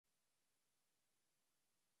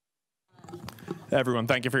Everyone,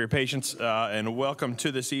 thank you for your patience and welcome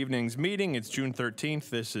to this evening's meeting. It's June 13th.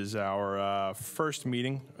 This is our first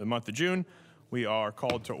meeting of the month of June. We are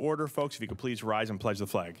called to order, folks. If you could please rise and pledge the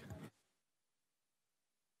flag.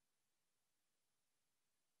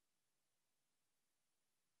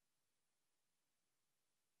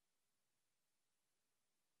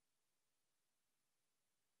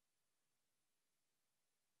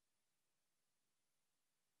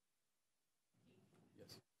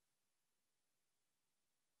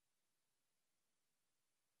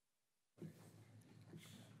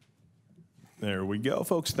 There we go,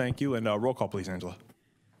 folks. Thank you. And roll call, please, Angela.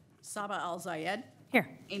 Saba Al-Zayed. Here.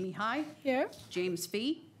 Amy High. Here. James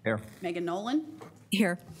Fee. Here. Megan Nolan.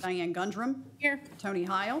 Here. Diane Gundrum. Here. Tony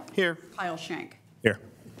Heil. Here. Kyle Schenk. Here.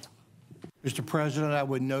 Mr. President, I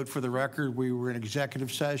would note for the record, we were in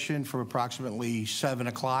executive session from approximately 7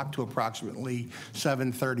 o'clock to approximately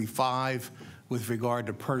 7:35 with regard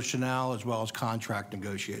to personnel as well as contract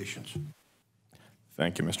negotiations.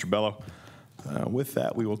 Thank you, Mr. Bello. With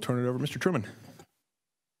that, we will turn it over to Mr. Truman.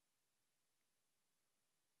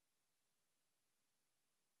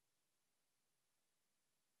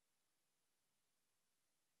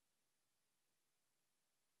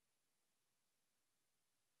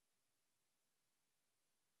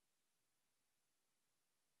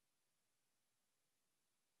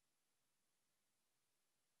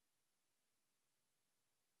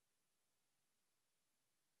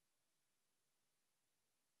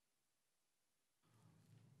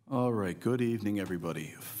 All right, good evening,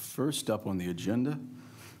 everybody. First up on the agenda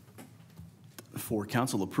for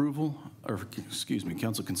council approval, or excuse me,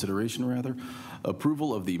 council consideration rather,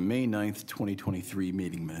 approval of the May 9th, 2023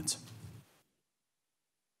 meeting minutes.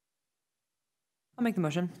 I'll make the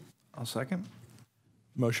motion. I'll second.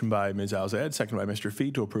 Motion by Ms. Al-Zayed, second by Mr.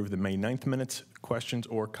 Fee to approve the May 9th minutes. Questions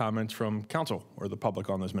or comments from council or the public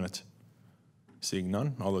on those minutes? Seeing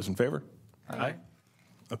none, all those in favor? Aye.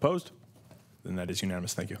 Opposed? Then that is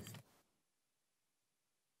unanimous. Thank you.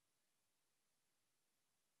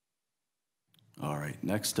 All right,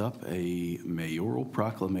 next up, a mayoral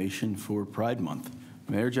proclamation for Pride Month.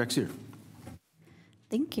 Mayor Jaxier.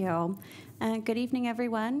 Thank you. Good evening,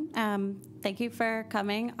 everyone. Thank you for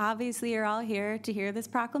coming. Obviously, you're all here to hear this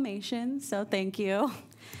proclamation, so thank you.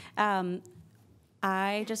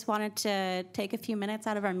 I just wanted to take a few minutes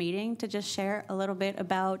out of our meeting to just share a little bit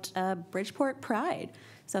about Bridgeport Pride.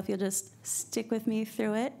 So if you'll just stick with me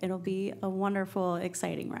through it, it'll be a wonderful,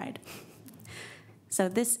 exciting ride. So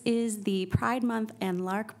this is the Pride Month and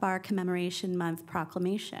Lark Bar Commemoration Month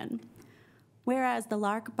proclamation. Whereas the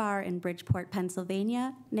Lark Bar in Bridgeport,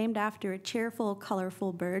 Pennsylvania, named after a cheerful,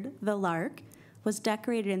 colorful bird, the lark, was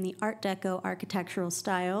decorated in the Art Deco architectural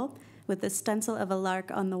style with the stencil of a lark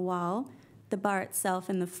on the wall. The bar itself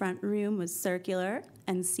in the front room was circular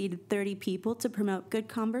and seated 30 people to promote good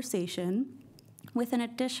conversation, with an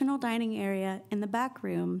additional dining area in the back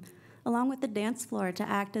room, along with the dance floor to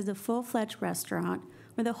act as a full-fledged restaurant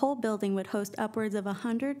where the whole building would host upwards of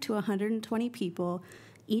 100 to 120 people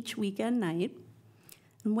each weekend night.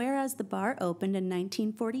 And whereas the bar opened in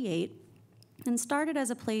 1948 and started as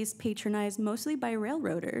a place patronized mostly by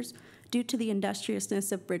railroaders due to the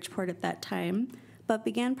industriousness of Bridgeport at that time, but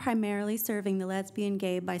began primarily serving the lesbian,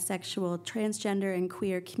 gay, bisexual, transgender, and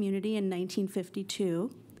queer community in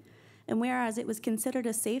 1952, and whereas it was considered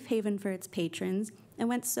a safe haven for its patrons and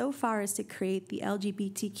went so far as to create the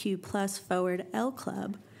LGBTQ+ Forward L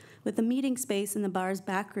Club with a meeting space in the bar's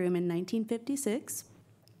back room in 1956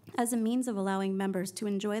 as a means of allowing members to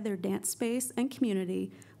enjoy their dance space and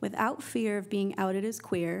community without fear of being outed as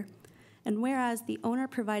queer, and whereas the owner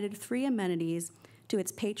provided free amenities to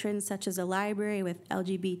its patrons, such as a library with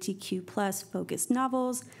LGBTQ+ focused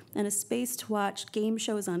novels and a space to watch game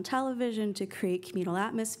shows on television to create communal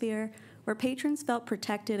atmosphere where patrons felt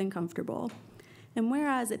protected and comfortable. And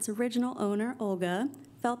whereas its original owner, Olga,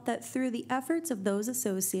 felt that through the efforts of those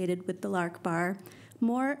associated with the Lark Bar,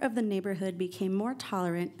 more of the neighborhood became more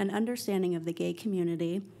tolerant and understanding of the gay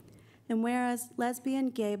community. And whereas lesbian,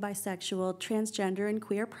 gay, bisexual, transgender, and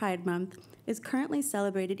queer Pride Month is currently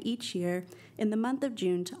celebrated each year in the month of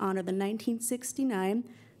June to honor the 1969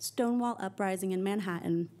 Stonewall Uprising in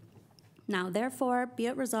Manhattan. Now, therefore, be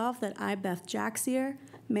it resolved that I, Beth Jaxier,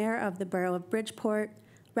 Mayor of the Borough of Bridgeport,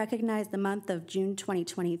 recognize the month of June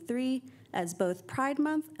 2023 as both Pride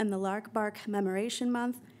Month and the Lark Bar Commemoration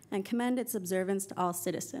Month and commend its observance to all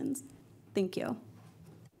citizens. Thank you.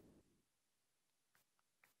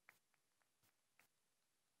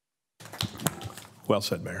 Well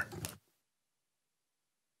said, Mayor.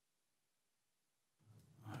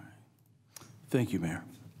 Thank you, Mayor.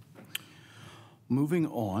 Moving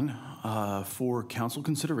on, for council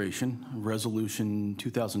consideration, Resolution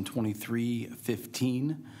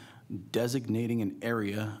 2023-15, designating an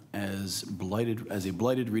area as a blighted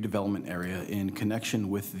redevelopment area in connection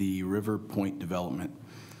with the River Point development.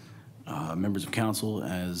 Members of council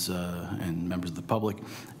and members of the public,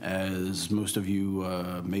 as most of you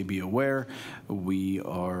may be aware, we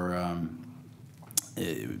are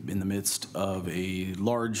in the midst of a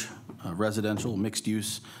large residential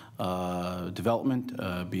mixed-use development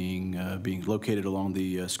being located along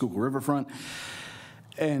the Schuylkill Riverfront.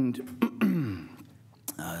 And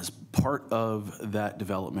as part of that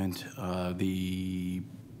development, the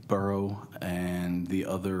borough and the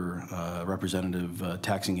other representative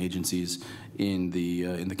taxing agencies in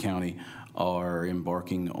the county are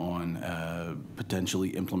embarking on potentially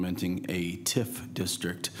implementing a TIF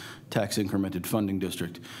district, tax incremented funding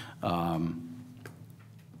district,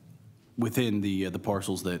 within the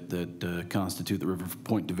parcels that constitute the River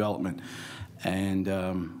Point development. And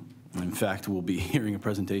in fact, we'll be hearing a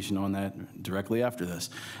presentation on that directly after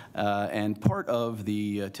this. And part of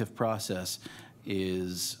the TIF process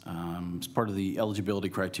is, as part of the eligibility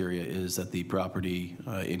criteria, is that the property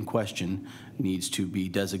in question needs to be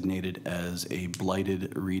designated as a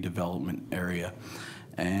blighted redevelopment area.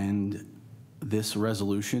 And this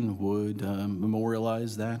resolution would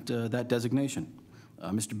memorialize that designation.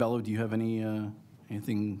 Mr. Bello, do you have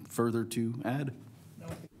anything further to add?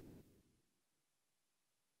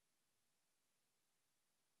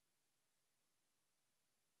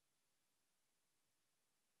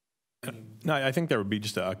 No, I think there would be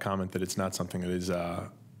just a comment that it's not something that is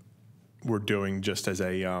we're doing just as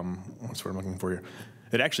a what's what I'm looking for here.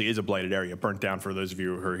 It actually is a blighted area, burnt down. For those of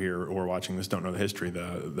you who are here or watching this don't know the history,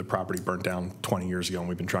 the property burnt down 20 years ago, and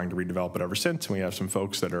we've been trying to redevelop it ever since. And we have some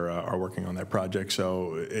folks that are working on that project.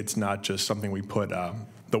 So it's not just something we put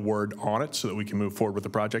the word on it so that we can move forward with the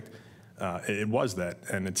project. It was that,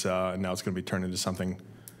 and it's now it's going to be turned into something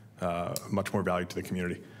much more valued to the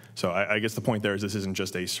community. So I guess the point there is this isn't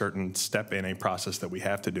just a certain step in a process that we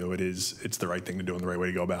have to do. It's the right thing to do and the right way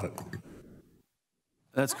to go about it.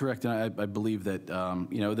 That's correct, and I believe that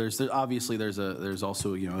there's obviously there's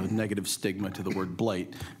also a negative stigma to the word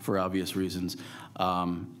blight for obvious reasons,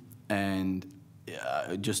 and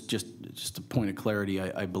just a point of clarity,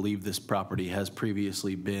 I believe this property has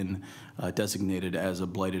previously been designated as a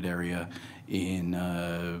blighted area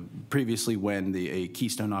in previously when a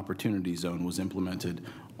Keystone Opportunity Zone was implemented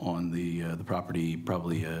on the property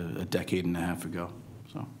probably a decade and a half ago.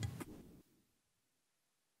 So.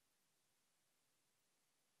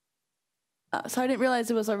 So I didn't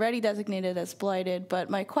realize it was already designated as blighted, but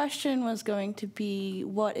my question was going to be,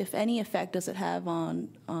 what, if any, effect does it have on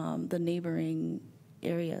the neighboring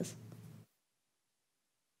areas?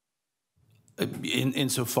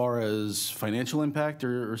 Insofar as financial impact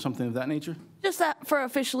or something of that nature? Just that for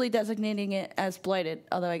officially designating it as blighted,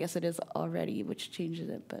 although I guess it is already, which changes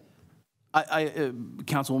it, but.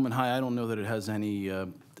 Councilwoman High, I don't know that it has any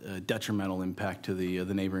detrimental impact to the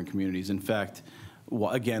neighboring communities. In fact,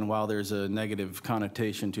 again, while there's a negative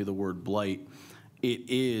connotation to the word blight, it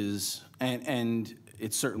is, and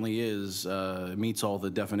it certainly is, meets all the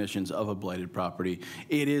definitions of a blighted property.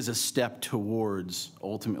 It is a step towards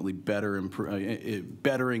ultimately bettering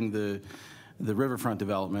the riverfront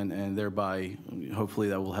development, and thereby, hopefully,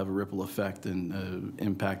 that will have a ripple effect and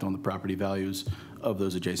impact on the property values of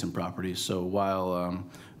those adjacent properties. So while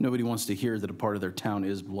nobody wants to hear that a part of their town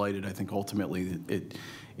is blighted, I think ultimately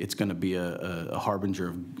it's going to be a harbinger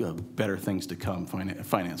of better things to come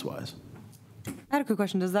finance-wise. I had a quick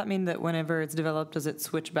question. Does that mean that whenever it's developed, does it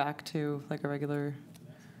switch back to like a regular?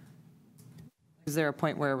 Is there a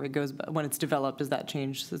point where it goes, when it's developed, does that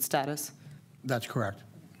change its status? That's correct.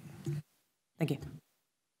 Thank you.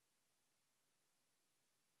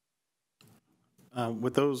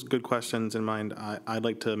 With those good questions in mind, I'd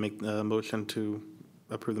like to make a motion to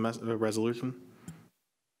approve the resolution.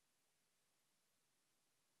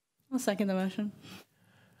 I'll second the motion.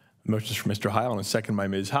 Motion is from Mr. Heil and a second by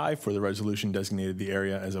Ms. High for the resolution designated the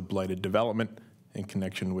area as a blighted development in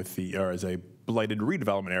connection with as a blighted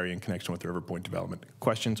redevelopment area in connection with the River Point development.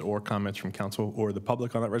 Questions or comments from council or the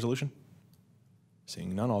public on that resolution?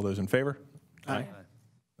 Seeing none, all those in favor? Aye.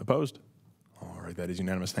 Opposed? All right, that is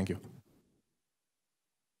unanimous. Thank you.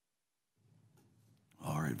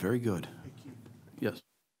 All right, very good. Thank you. Yes.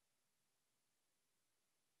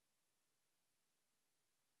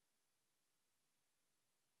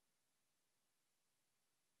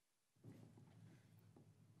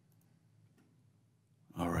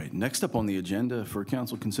 All right. next up on the agenda for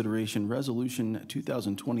council consideration, Resolution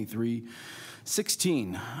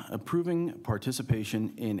 2023-16, approving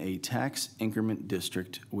participation in a tax increment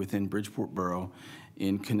district within Bridgeport Borough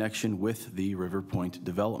in connection with the River Point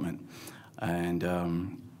development.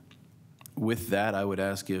 And with that, I would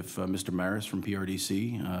ask if Mr. Maris from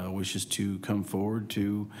PRDC wishes to come forward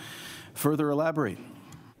to further elaborate.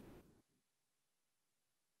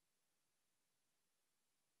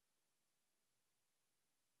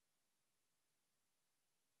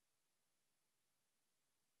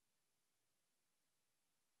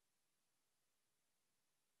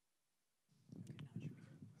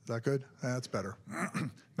 Is that good? That's better.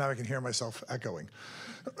 Now I can hear myself echoing.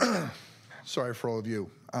 Sorry for all of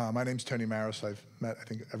you. My name's Tony Maris. I've met, I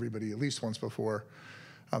think, everybody at least once before.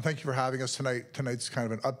 Thank you for having us tonight. Tonight's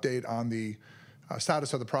kind of an update on the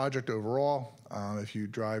status of the project overall. If you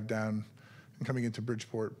drive down and coming into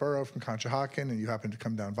Bridgeport Borough from Conshohocken and you happen to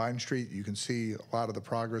come down Vine Street, you can see a lot of the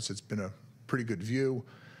progress. It's been a pretty good view.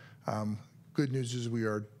 Good news is we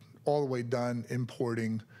are all the way done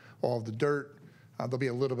importing all of the dirt. There'll be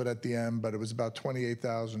a little bit at the end, but it was about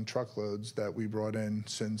 28,000 truckloads that we brought in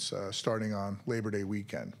since starting on Labor Day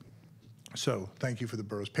weekend. So thank you for the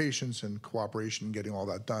borough's patience and cooperation in getting all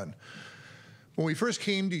that done. When we first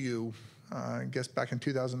came to you, I guess back in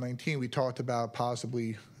 2019, we talked about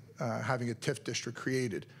possibly having a TIF district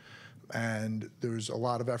created. And there's a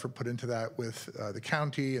lot of effort put into that with the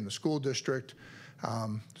county and the school district.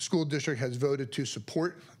 The school district has voted to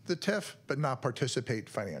support the TIF, but not participate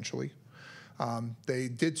financially. They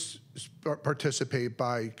did participate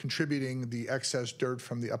by contributing the excess dirt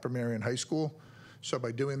from the Upper Marion High School. So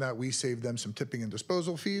by doing that, we saved them some tipping and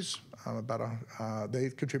disposal fees.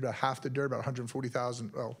 They contributed half the dirt, about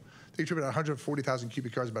 140,000. Well, they contributed 140,000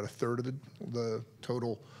 cubic yards, about a third of the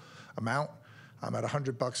total amount. At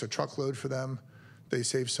 $100 a truckload for them, they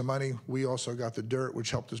saved some money. We also got the dirt,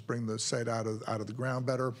 which helped us bring the site out of the ground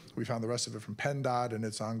better. We found the rest of it from PennDOT and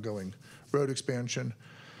its ongoing road expansion.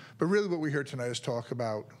 But really what we're here tonight is talk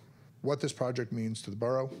about what this project means to the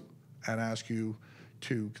borough and ask you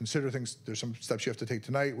to consider things. There's some steps you have to take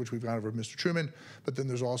tonight, which we've gone over with Mr. Truman, but then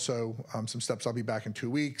there's also some steps. I'll be back in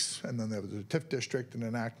 2 weeks, and then there's the TIF district and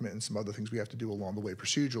enactment and some other things we have to do along the way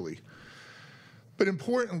procedurally. But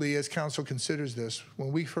importantly, as council considers this,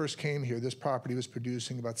 when we first came here, this property was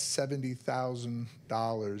producing about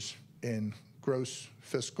 $70,000 in gross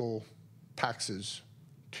fiscal taxes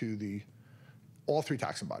to all three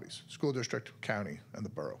taxing bodies, school district, county, and the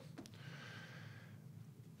borough.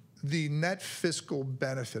 The net fiscal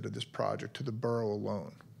benefit of this project to the borough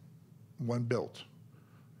alone, when built,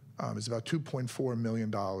 is about $2.4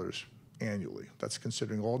 million annually. That's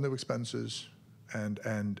considering all new expenses and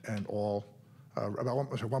all, about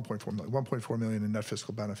 1.4 million in net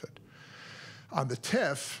fiscal benefit. On the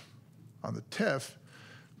TIF,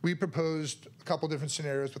 we proposed a couple different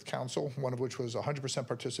scenarios with council, one of which was 100%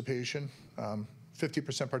 participation,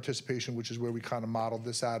 50% participation, which is where we kind of modeled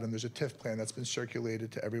this out, and there's a TIF plan that's been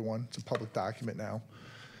circulated to everyone. It's a public document now.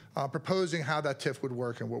 Proposing how that TIF would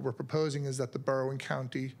work, and what we're proposing is that the borough and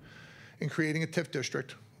county, in creating a TIF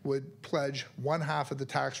district, would pledge 1/2 of the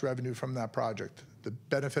tax revenue from that project. The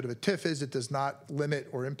benefit of a TIF is it does not limit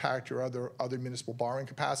or impact your other municipal borrowing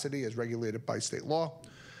capacity as regulated by state law.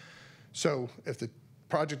 So if the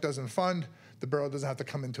project doesn't fund, the borough doesn't have to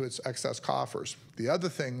come into its excess coffers. The other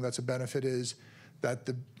thing that's a benefit is that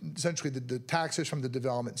essentially the taxes from the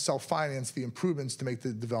development self-finance the improvements to make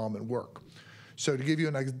the development work. So to give you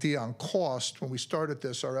an idea on cost, when we started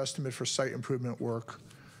this, our estimate for site improvement work,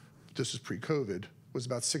 this is pre-COVID, was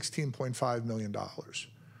about $16.5 million.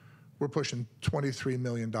 We're pushing $23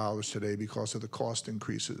 million today because of the cost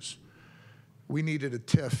increases. We needed a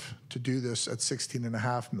TIF to do this at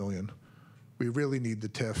 $16.5 million. We really need the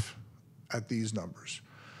TIF at these numbers.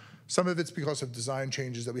 Some of it's because of design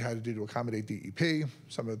changes that we had to do to accommodate DEP.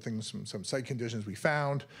 Some of the things, some site conditions we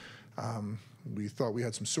found. We thought we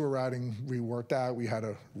had some sewer routing reworked out. We had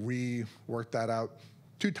to rework that out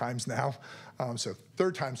 2 times now. So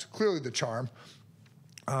 3rd time's clearly the charm.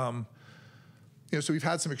 So we've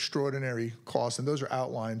had some extraordinary costs, and those are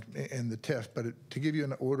outlined in the TIF. But to give you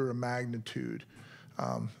an order of magnitude,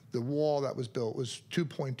 the wall that was built was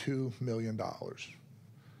 $2.2 million.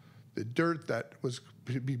 The dirt that was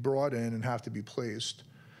to be brought in and have to be placed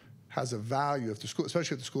has a value, if the school,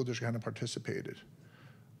 especially if the school district hadn't participated,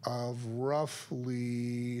 of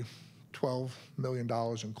roughly $12 million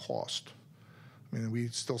in cost. I mean, we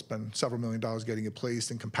still spend several $1 million getting it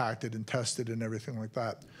placed and compacted and tested and everything like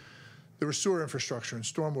that. There was sewer infrastructure and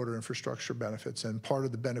stormwater infrastructure benefits, and part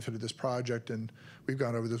of the benefit of this project, and we've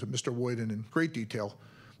gone over this with Mr. Woyden in great detail,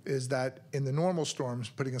 is that in the normal storms,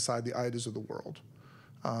 putting aside the Idas of the world,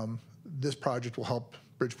 this project will help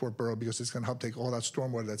Bridgeport Borough because it's going to help take all that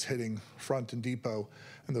stormwater that's hitting Front and Depot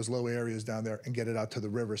and those low areas down there and get it out to the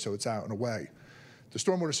river so it's out and away. The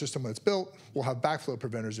stormwater system, when it's built, will have backflow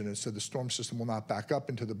preventers in it, so the storm system will not back up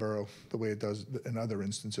into the borough the way it does in other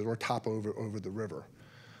instances, or top over the river.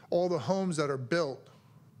 All the homes that are built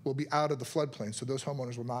will be out of the floodplain, so those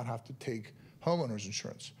homeowners will not have to take homeowners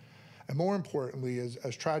insurance. And more importantly,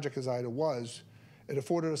 as tragic as Ida was, it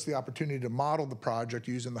afforded us the opportunity to model the project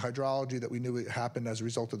using the hydrology that we knew happened as a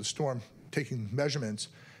result of the storm, taking measurements,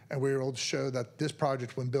 and we were able to show that this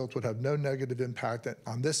project, when built, would have no negative impact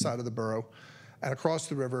on this side of the borough. And across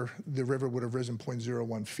the river would have risen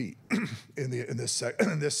 0.01 feet in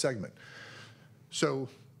this segment. So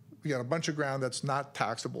we got a bunch of ground that's not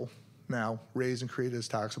taxable now, raised and created as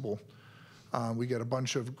taxable. We get a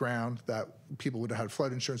bunch of ground that people would have had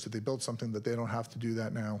flood insurance if they built something, that they don't have to do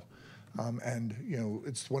that now. And you know,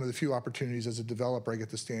 it's one of the few opportunities as a developer I get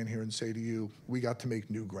to stand here and say to you, we got to make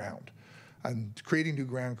new ground. And creating new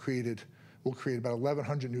ground will create about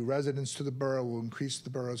 1,100 new residents to the borough, will increase the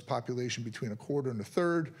borough's population between a quarter and a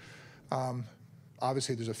third.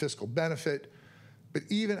 Obviously, there's a fiscal benefit, but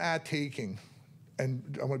even at taking,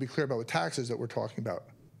 and I want to be clear about what taxes that we're talking about.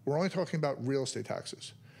 We're only talking about real estate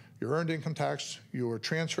taxes. Your earned income tax, your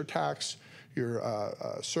transfer tax, your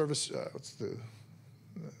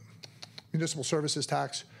municipal services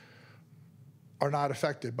tax are not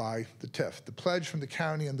affected by the TIF. The pledge from the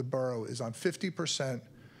county and the borough is on 50%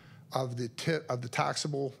 of the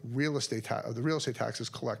taxable real estate taxes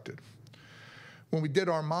collected. When we did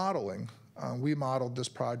our modeling, we modeled this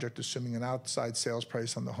project assuming an outside sales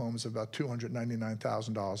price on the homes of about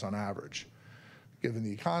 $299,000 on average. Given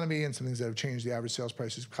the economy and some things that have changed, the average sales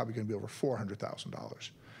price is probably going to be over $400,000.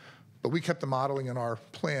 But we kept the modeling in our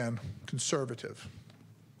plan conservative,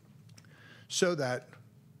 so that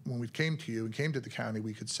when we came to you and came to the county,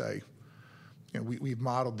 we could say, you know, we've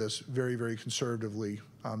modeled this very, very conservatively.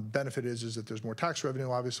 Benefit is that there's more tax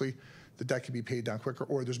revenue, obviously. The debt can be paid down quicker,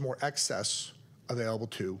 or there's more excess available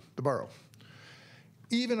to the borough.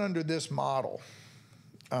 Even under this model,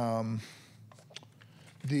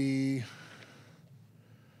 the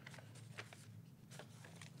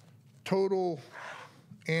total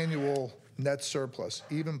annual net surplus,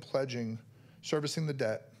 even pledging, servicing the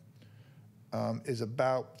debt, is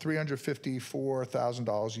about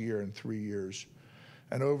 $354,000 a year in 3 years.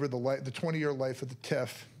 And over the 20-year life of the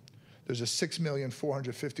TIF, there's a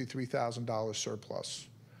 $6,453,000 surplus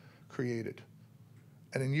created.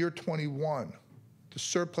 And in year 21, the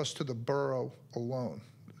surplus to the borough alone,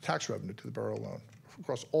 tax revenue to the borough alone,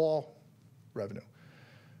 across all revenue,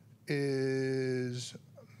 is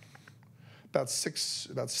about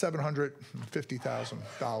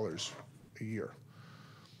 $750,000 a year.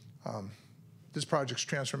 This project's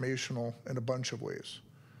transformational in a bunch of ways.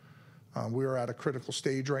 We are at a critical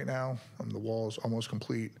stage right now. The wall is almost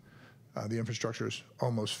complete. The infrastructure is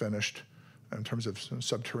almost finished in terms of some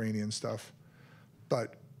subterranean stuff.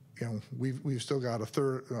 But you know, we've still got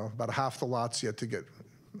about a half the lots yet to get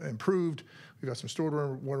improved. We've got some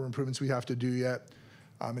stormwater improvements we have to do yet.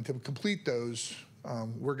 And to complete those,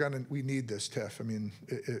 we need this TIF. I mean,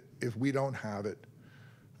 if we don't have it,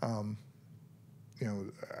 you know,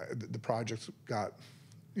 the project's got,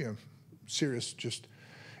 you know, serious just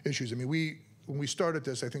issues. I mean, when we started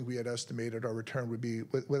this, I think we had estimated our return would be,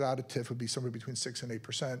 without a TIF, would be somewhere between 6 and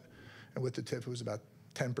 8%, and with the TIF, it was about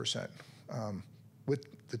 10%. With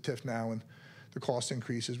the TIF now and the cost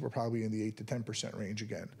increases, we're probably in the 8 to 10% range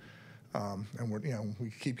again. And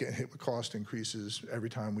we keep getting hit with cost increases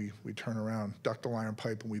every time we turn around. Ductile iron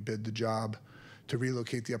pipe, when we bid the job to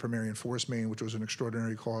relocate the Upper Marion Force Main, which was an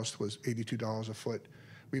extraordinary cost, was $82 a foot.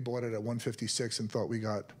 We bought it at $156 and thought we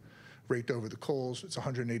got raked over the coals. It's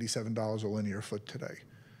 $187 a linear foot today.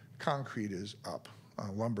 Concrete is up,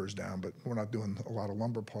 lumber's down, but we're not doing a lot of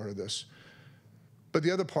lumber part of this. But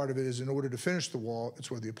the other part of it is, in order to finish the wall,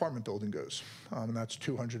 it's where the apartment building goes. And that's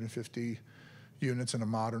 250 units in a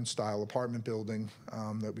modern style apartment building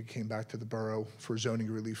that we came back to the borough for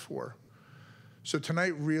zoning relief for. So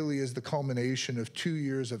tonight really is the culmination of 2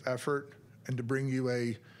 years of effort, and to bring you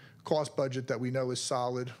a cost budget that we know is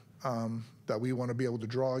solid, that we want to be able to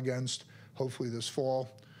draw against, hopefully this fall.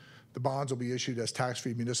 The bonds will be issued as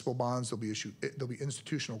tax-free municipal bonds. They'll be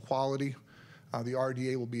institutional quality. The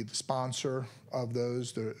RDA will be the sponsor of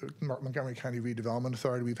those. The Montgomery County Redevelopment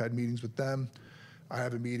Authority, we've had meetings with them. I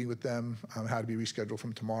have a meeting with them, had to be rescheduled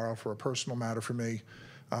from tomorrow for a personal matter for me.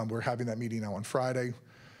 We're having that meeting now on Friday.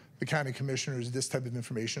 The county commissioners, this type of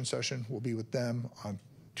information session will be with them on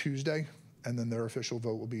Tuesday, and then their official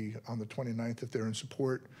vote will be on the 29th if they're in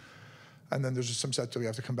support. And then there's just some sets that we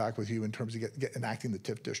have to come back with you in terms of enacting the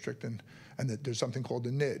TIF district, and that there's something called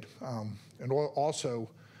the NID. And also,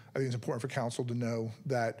 I think it's important for council to know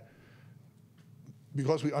that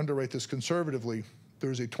because we underwrite this conservatively,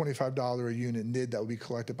 there's a $25 a unit NID that will be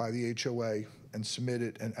collected by the HOA and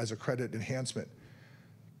submitted and as a credit enhancement.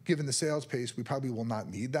 Given the sales pace, we probably will not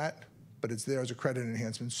need that, but it's there as a credit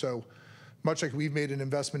enhancement. So much like we've made an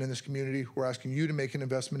investment in this community, we're asking you to make an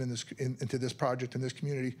investment into this project in this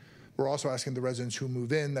community. We're also asking the residents who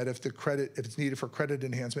move in that if it's needed for credit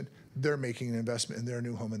enhancement, they're making an investment in their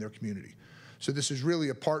new home in their community. So this is really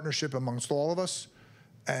a partnership amongst all of us,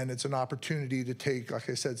 and it's an opportunity to take, like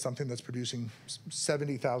I said, something that's producing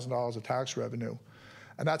 $70,000 of tax revenue,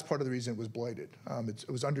 and that's part of the reason it was blighted. It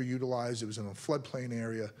was underutilized. It was in a floodplain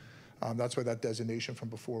area. That's why that designation from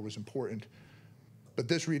before was important. But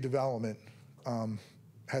this redevelopment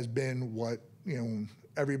has been what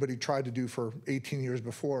everybody tried to do for 18 years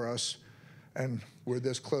before us, and we're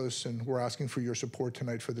this close, and we're asking for your support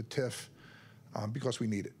tonight for the TIF because we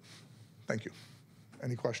need it. Thank you.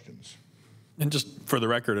 Any questions? And just for the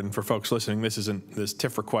record, and for folks listening, this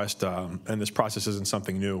TIF request and this process isn't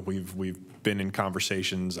something new. We've been in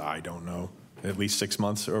conversations, I don't know, at least 6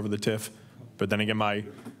 months over the TIF. But then again,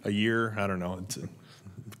 a year, I don't know, it's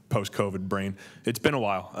post-COVID brain. It's been a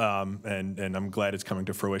while, and I'm glad it's coming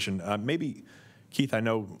to fruition. Maybe, Keith, I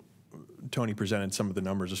know Tony presented some of the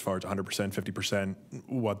numbers as far as 100%, 50%,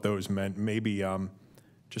 what those meant. Maybe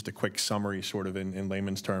just a quick summary, sort of in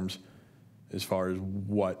layman's terms, as far as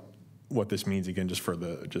what this means, again, just for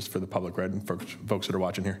the public, right, and folks that are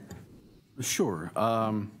watching here. Sure.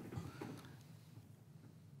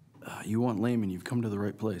 You want layman, you've come to the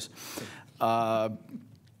right place.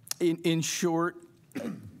 In short,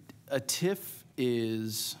 a TIF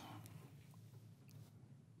is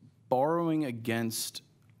borrowing against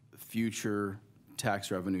future tax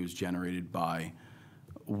revenues generated by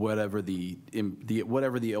whatever the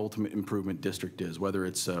ultimate improvement district is, whether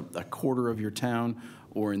it's a quarter of your town,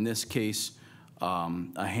 or in this case,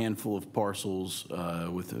 a handful of parcels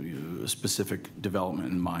with a specific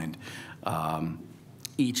development in mind.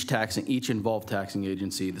 Each involved taxing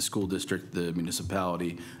agency, the school district, the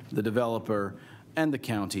municipality, the developer, and the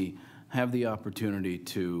county have the opportunity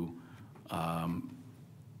to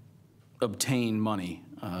obtain money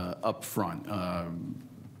up front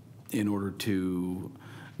in order to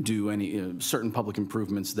do any certain public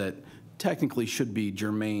improvements that technically should be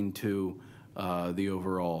germane to the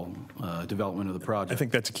overall development of the project. I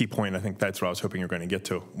think that's a key point. I think that's what I was hoping you were going to get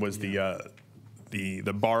to, was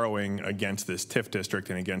the borrowing against this TIF district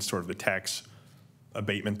and against sort of the tax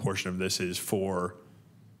abatement portion of this is for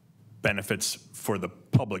benefits for the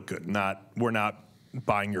public good. We're not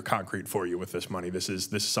buying your concrete for you with this money. This is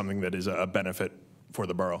something that is a benefit for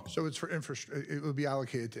the borough. So it's for infrastructure. It will be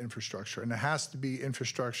allocated to infrastructure, and it has to be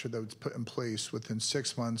infrastructure that was put in place within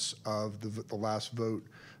 6 months of the last vote.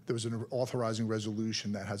 There was an authorizing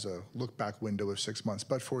resolution that has a look-back window of 6 months.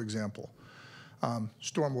 But for example,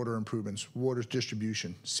 stormwater improvements, water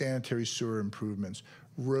distribution, sanitary sewer improvements,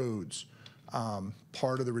 roads,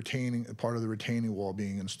 part of the retaining wall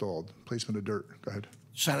being installed, placement of dirt. Go ahead.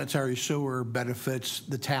 Sanitary sewer benefits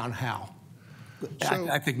the town how? So,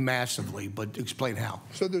 I think massively, but explain how.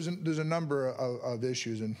 So there's a number of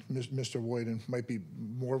issues, and Mr. Woyden might be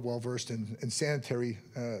more well-versed in sanitary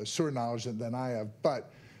sewer knowledge than I have,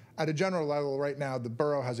 but at a general level, right now, the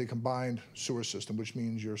borough has a combined sewer system, which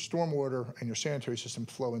means your stormwater and your sanitary system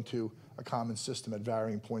flow into a common system at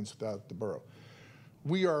varying points throughout the borough.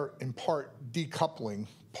 We are, in part, decoupling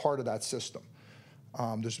part of that system.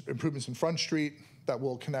 There's improvements in Front Street that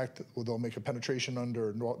will connect. They'll make a penetration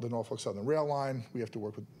under the Norfolk Southern rail line. We have to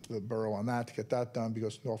work with the borough on that to get that done,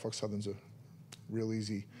 because Norfolk Southern's a real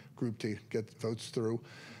easy group to get votes through.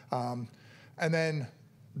 And then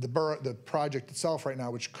the project itself right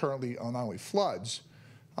now, which currently not only floods,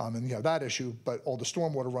 and you have that issue, but all the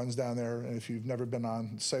stormwater runs down there. And if you've never been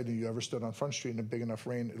on site and you ever stood on Front Street in a big enough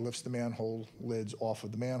rain, it lifts the manhole lids off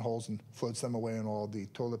of the manholes and floats them away, and all the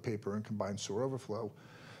toilet paper and combined sewer overflow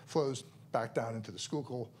flows back down into the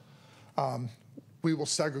Schuylkill. We will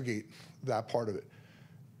segregate that part of it.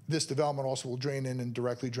 This development also will drain in and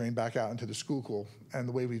directly drain back out into the Schuylkill. And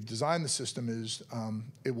the way we've designed the system is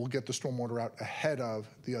it will get the stormwater out ahead of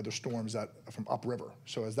the other storms that from upriver.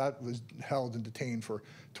 So as that was held and detained for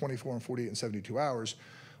 24 and 48 and 72 hours,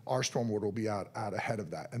 our stormwater will be out ahead of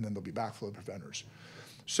that, and then there'll be backflow preventers.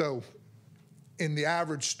 So in the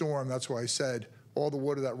average storm, that's why I said all the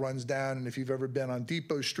water that runs down, and if you've ever been on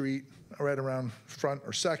Depot Street, right around Front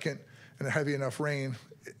or Second, and a heavy enough rain,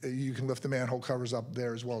 you can lift the manhole covers up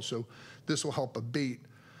there as well. So this will help abate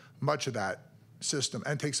much of that system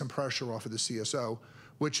and take some pressure off of the CSO,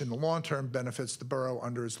 which in the long term benefits the borough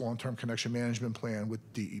under its long-term connection management plan with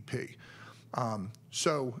DEP.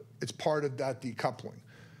 So it's part of that decoupling.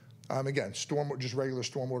 Again, just regular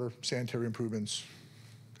stormwater sanitary improvements.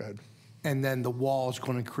 Go ahead. And then the wall is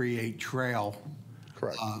going to create trail.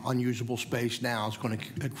 Correct. Unusable space now is going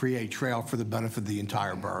to create trail for the benefit of the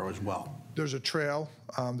entire borough as well. There's a trail.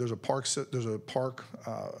 There's a park.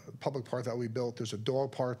 Public park that we built. There's a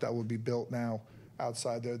dog park that will be built now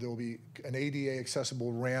outside there. There will be an ADA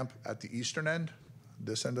accessible ramp at the eastern end,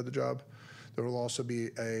 this end of the job. There will also be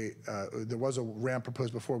there was a ramp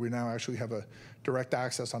proposed before. We now actually have a direct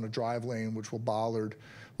access on a drive lane, which will bollard,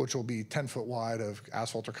 which will be 10-foot wide of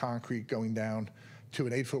asphalt or concrete going down to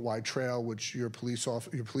an 8-foot wide trail, which your police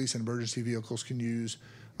and emergency vehicles can use.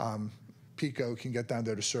 PICO can get down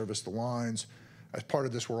there to service the lines. As part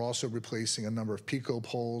of this, we're also replacing a number of PICO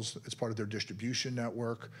poles as part of their distribution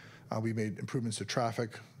network. We made improvements to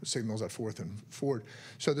traffic signals at 4th and Ford.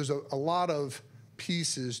 So there's a lot of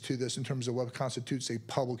pieces to this in terms of what constitutes a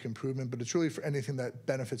public improvement, but it's really for anything that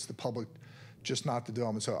benefits the public, just not the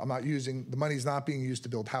development. So the money's not being used to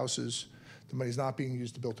build houses. The money's not being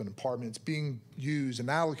used to build an apartment. It's being used and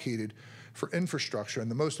allocated for infrastructure.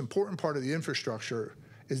 And the most important part of the infrastructure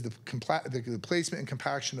is the placement and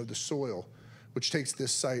compaction of the soil, which takes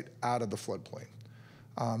this site out of the floodplain.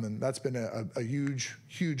 And that's been a huge,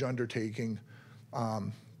 huge undertaking,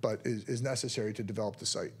 but is necessary to develop the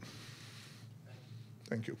site.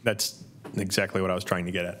 Thank you. That's exactly what I was trying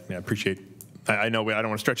to get at. Yeah, I appreciate. I know I don't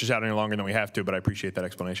want to stretch this out any longer than we have to, but I appreciate that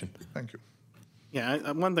explanation. Thank you.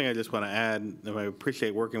 Yeah, one thing I just want to add, I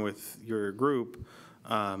appreciate working with your group.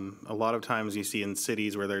 A lot of times you see in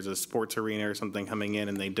cities where there's a sports arena or something coming in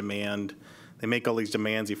and they make all these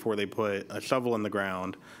demands before they put a shovel in the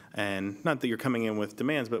ground. And not that you're coming in with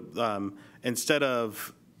demands, but instead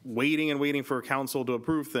of waiting for council to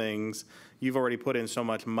approve things, you've already put in so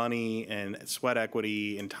much money and sweat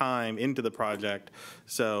equity and time into the project.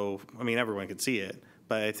 So, I mean, everyone could see it.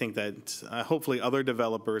 But I think that hopefully other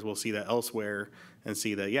developers will see that elsewhere and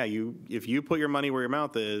see that, yeah, if you put your money where your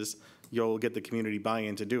mouth is, you'll get the community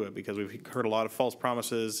buy-in to do it, because we've heard a lot of false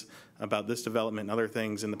promises about this development and other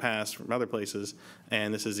things in the past from other places,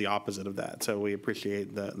 and this is the opposite of that. So we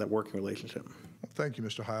appreciate that working relationship. Well, thank you,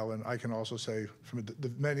 Mr. Heil. And I can also say,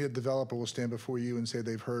 many a developer will stand before you and say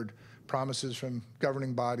they've heard promises from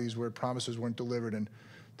governing bodies where promises weren't delivered. And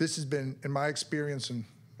this has been, in my experience, and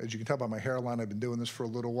as you can tell by my hairline, I've been doing this for a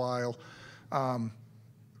little while,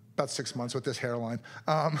 about 6 months with this hairline.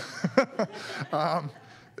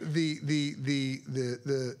 The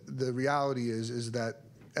reality is that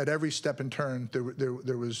at every step and turn,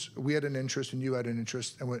 we had an interest and you had an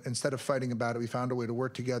interest, and instead of fighting about it, we found a way to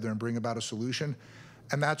work together and bring about a solution.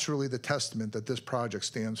 And that's really the testament that this project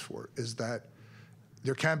stands for, is that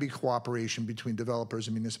there can be cooperation between developers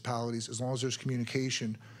and municipalities as long as there's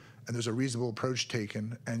communication and there's a reasonable approach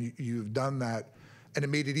taken, and you've done that, and it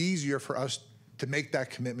made it easier for us to make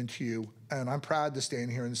that commitment to you. And I'm proud to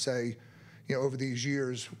stand here and say, you know, over these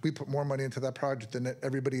years, we put more money into that project than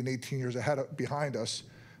everybody in 18 years behind us.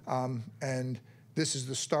 And this is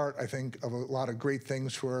the start, I think, of a lot of great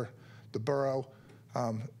things for the borough.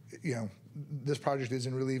 You know, this project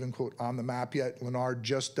isn't really even, quote, on the map yet. Lennar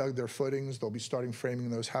just dug their footings. They'll be starting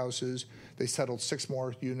framing those houses. They settled 6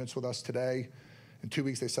 more units with us today. In 2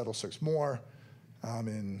 weeks, they settled 6 more.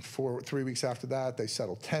 In 3 weeks after that, they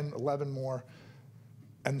settled 11 more.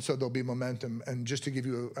 And so there'll be momentum. And just to give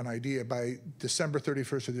you an idea, by December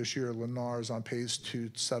 31st of this year, Lennar is on pace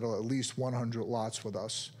to settle at least 100 lots with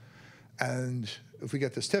us. And if we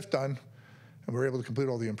get this TIF done and we're able to complete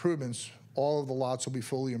all the improvements, all of the lots will be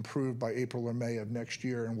fully improved by April or May of next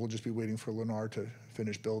year, and we'll just be waiting for Lennar to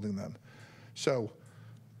finish building them. So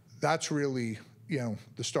that's really, you know,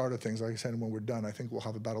 the start of things. Like I said, when we're done, I think we'll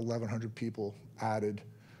have about 1,100 people added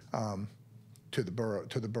to the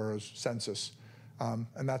borough's census.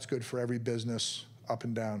 And that's good for every business up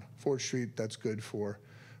and down 4th Street. That's good for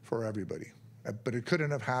everybody. But it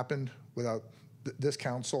couldn't have happened without this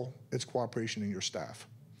council, its cooperation, and your staff.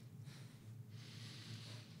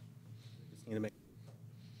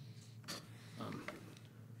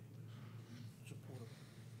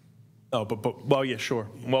 Well, yeah, sure.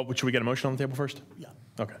 Well, should we get a motion on the table first? Yeah.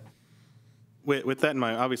 Okay. With that in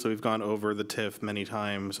mind, obviously, we've gone over the TIF many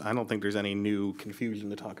times. I don't think there's any new confusion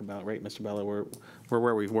to talk about, right, Mr. Bella? We're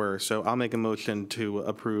where we were. So I'll make a motion to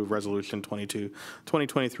approve Resolution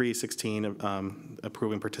 2023-16,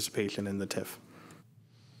 approving participation in the TIF.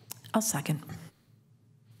 I'll second.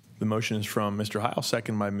 The motion is from Mr. Heil,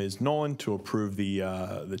 second by Ms. Nolan, to approve the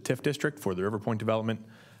TIF district for the River Point development.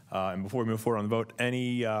 And before we move forward on the vote,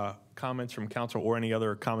 any comments from council or any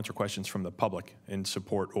other comments or questions from the public in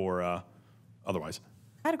support or otherwise?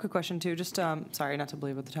 I had a quick question too, just, sorry, not to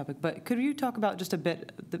belabor the topic, but could you talk about just a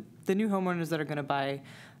bit, the new homeowners that are going to buy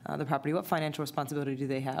the property, what financial responsibility do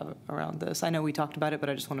they have around this? I know we talked about it, but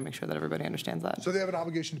I just want to make sure that everybody understands that. So they have an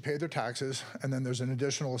obligation to pay their taxes, and then there's an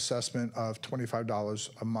additional assessment of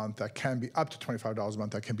 $25 a month that can be, up to $25 a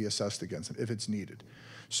month that can be assessed against it if it's needed.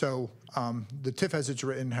 So the TIF, as it's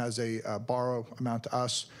written, has a borrow amount to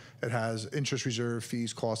us. It has interest reserve,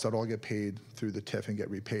 fees, costs that all get paid through the TIF and get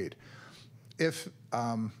repaid. If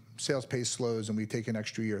sales pace slows and we take an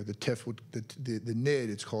extra year, the TIF would, the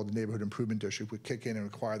NID, it's called the Neighborhood Improvement District, would kick in and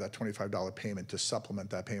require that $25 payment to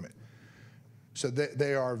supplement that payment. So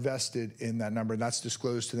they are vested in that number, and that's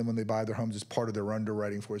disclosed to them when they buy their homes as part of their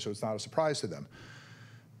underwriting for it, so it's not a surprise to them.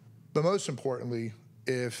 But most importantly,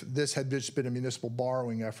 if this had just been a municipal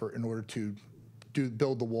borrowing effort in order to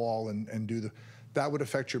build the wall and do that would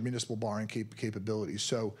affect your municipal borrowing capabilities.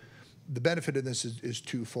 So the benefit of this is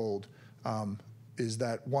twofold. Is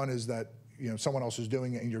that one is that someone else is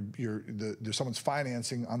doing it and someone's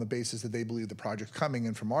financing on the basis that they believe the project's coming.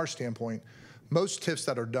 And from our standpoint, most TIFs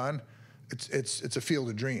that are done, it's a field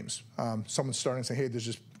of dreams. Someone's starting to say, hey, there's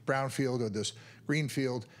this brown field or this green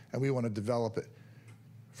field, and we want to develop it.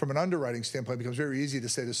 From an underwriting standpoint, it becomes very easy to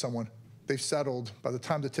say to someone, they've settled, by the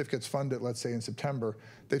time the TIF gets funded, let's say in September,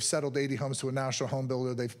 they've settled 80 homes to a national home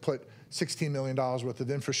builder, they've put $16 million worth of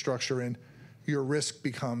infrastructure in, your risk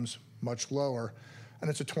becomes much lower, and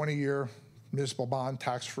it's a 20-year municipal bond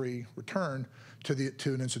tax-free return to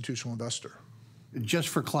an institutional investor. Just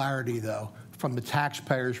for clarity, though, from the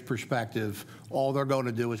taxpayer's perspective, all they're going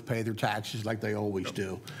to do is pay their taxes like they always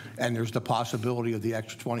do, and there's the possibility of the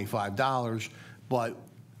extra $25, but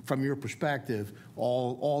from your perspective,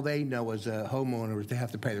 all they know as a homeowner is they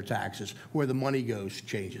have to pay their taxes. Where the money goes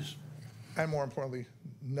changes. And more importantly,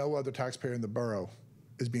 no other taxpayer in the borough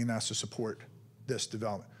is being asked to support this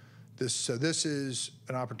development. So this is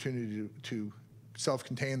an opportunity to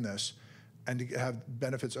self-contain this and to have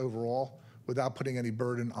benefits overall without putting any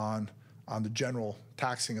burden on the general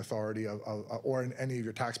taxing authority or in any of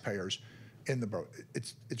your taxpayers in the borough.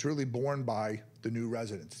 It's really borne by the new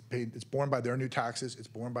residents. It's borne by their new taxes. It's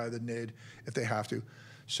borne by the NID if they have to.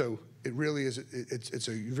 So it really is. It's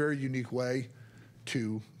a very unique way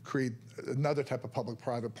to create another type of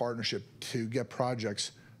public-private partnership to get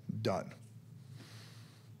projects done.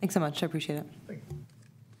 Thanks so much. I appreciate it. Thank you.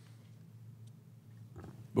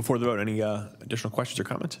 Before the vote, any additional questions or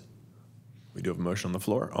comments? We do have a motion on the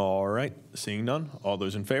floor. All right. Seeing none. All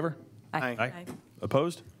those in favor? Aye. Aye.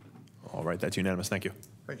 Opposed? All right. That's unanimous. Thank you.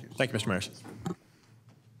 Thank you. Thank you, Mr. Maris.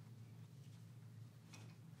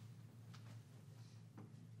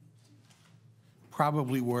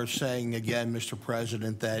 Probably worth saying again, Mr.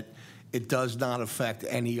 President, that it does not affect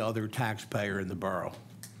any other taxpayer in the borough.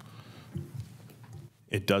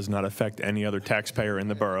 It does not affect any other taxpayer in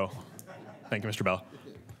the borough. Thank you, Mr. Bell.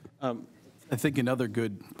 I think another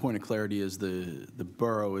good point of clarity is the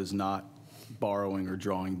borough is not borrowing or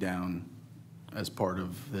drawing down as part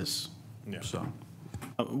of this. Yeah. So.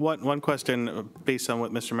 One question based on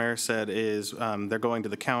what Mr. Maris said is they're going to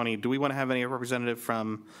the county. Do we want to have any representative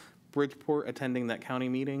from Bridgeport attending that county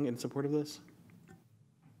meeting in support of this?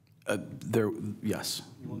 Yes.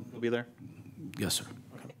 You'll be there? Yes, sir.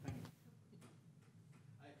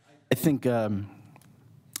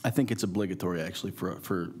 I think it's obligatory actually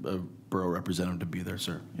for a borough representative to be there,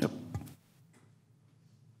 sir. Yep.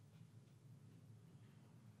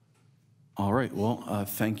 All right. Well,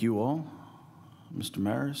 thank you all, Mr.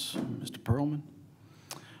 Maris, Mr. Perlman.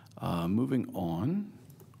 Moving on,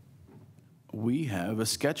 we have a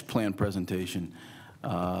sketch plan presentation.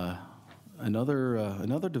 Another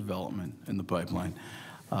development in the pipeline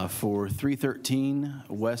for 313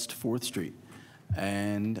 West 4th Street.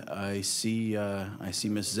 And I see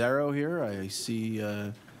Ms. Zarrow here. I see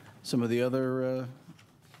some of the other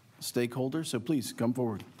stakeholders. So please come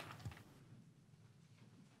forward.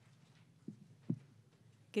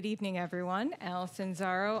 Good evening, everyone. Allison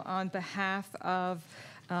Zarrow on behalf of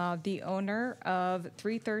the owner of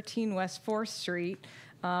 313 West 4th Street.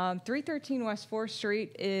 313 West 4th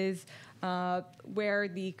Street is where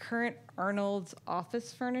the current Arnold's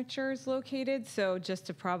office furniture is located. So just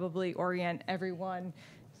to probably orient everyone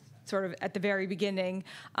sort of at the very beginning,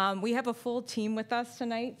 we have a full team with us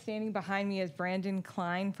tonight. Standing behind me is Brandon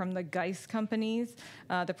Klein from the Geist Companies.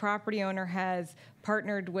 The property owner has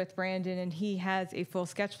partnered with Brandon, and he has a full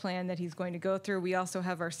sketch plan that he's going to go through. We also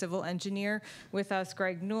have our civil engineer with us,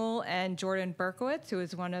 Greg Newell, and Jordan Berkowitz, who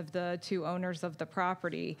is one of the two owners of the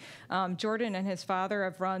property. Jordan and his father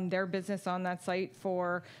have run their business on that site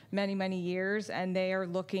for many, many years, and they are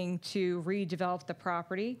looking to redevelop the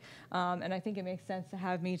property. And I think it makes sense to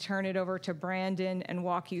have me turn it over to Brandon and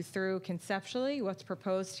walk you through conceptually what's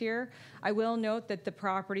proposed here. I will note that the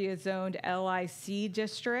property is zoned LIC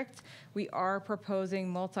district. We are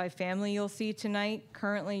proposing multifamily, you'll see tonight.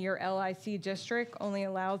 Currently, your LIC district only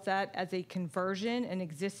allows that as a conversion in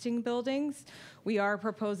existing buildings. We are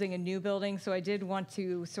proposing a new building, so I did want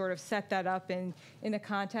to sort of set that up in a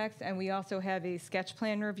context. And we also have a sketch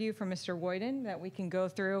plan review from Mr. Woyden that we can go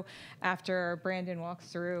through after Brandon walks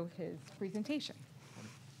through his presentation.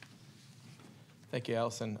 Thank you,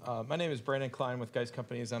 Allison. My name is Brandon Klein with Geist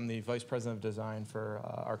Companies. I'm the Vice President of Design for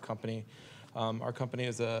our company. Our company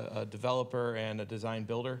is a developer and a design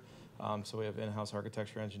builder. So we have in-house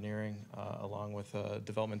architecture engineering along with a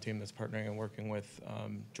development team that's partnering and working with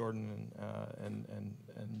Jordan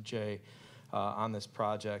and Jay on this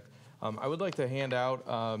project. I would like to hand out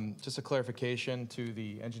just a clarification to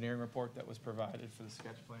the engineering report that was provided for the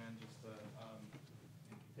sketch plan, just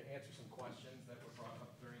to answer some questions that were brought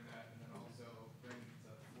up during that, and then also bring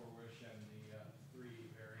to fruition the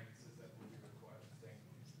three variances that we'll be requesting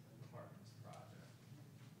as part of this project.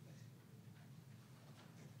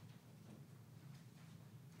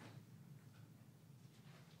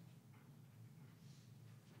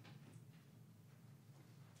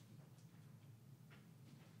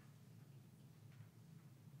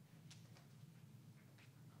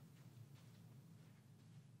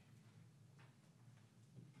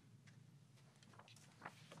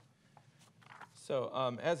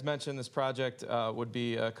 So as mentioned, this project would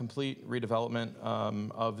be a complete redevelopment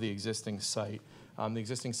of the existing site. The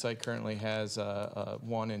existing site currently has a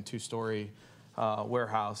 1- and 2-story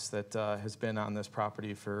warehouse that has been on this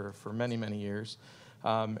property for many, many years.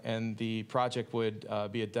 And the project would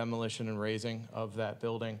be a demolition and raising of that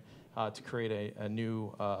building to create a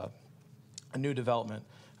new development.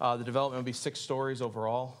 The development would be 6 stories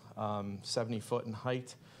overall, 70 foot in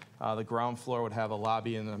height. The ground floor would have a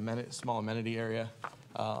lobby and a small amenity area,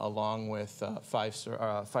 along with 5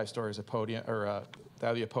 stories of podium, or that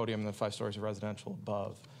would be a podium and then 5 stories of residential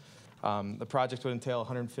above. The project would entail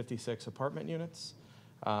 156 apartment units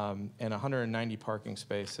and 190 parking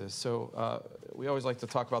spaces. So we always like to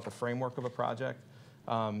talk about the framework of a project.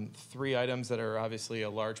 3 items that are obviously a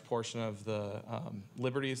large portion of the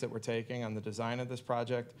liberties that we're taking on the design of this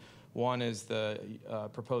project. One is the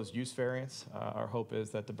proposed use variance. Our hope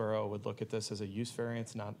is that the borough would look at this as a use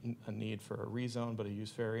variance, not a need for a rezone, but a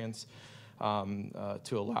use variance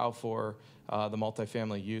to allow for the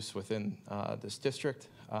multifamily use within this district.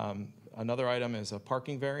 Another item is a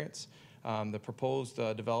parking variance. The proposed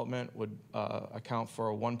development would account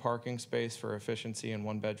for 1 parking space for efficiency in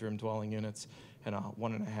 1-bedroom dwelling units and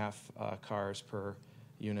 1.5 cars per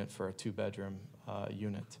unit for a 2-bedroom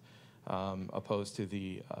unit. Opposed to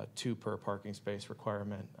the 2 per parking space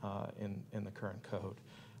requirement in the current code.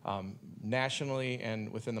 Nationally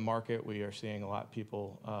and within the market, we are seeing a lot of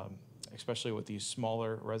people, especially with these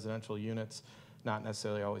smaller residential units, not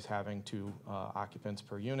necessarily always having 2 occupants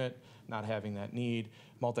per unit, not having that need.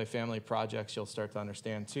 Multifamily projects, you'll start to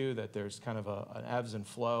understand too that there's kind of an ebbs and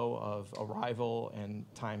flow of arrival and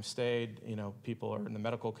time stayed. You know, people are in the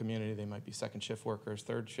medical community, they might be 2nd shift workers,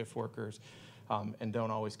 3rd shift workers, and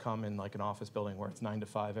don't always come in like an office building where it's 9 to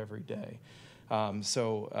 5 every day.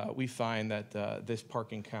 So we find that this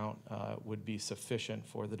parking count would be sufficient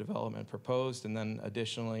for the development proposed. And then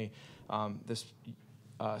additionally, this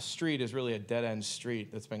street is really a dead-end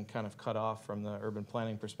street that's been kind of cut off from the urban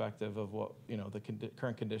planning perspective of what the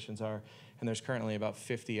current conditions are. And there's currently about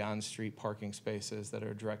 50 on-street parking spaces that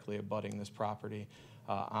are directly abutting this property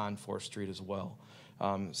on 4th Street as well.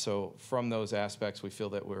 So from those aspects, we feel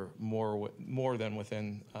that we're more than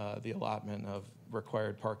within the allotment of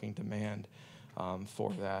required parking demand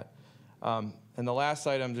for that. And the last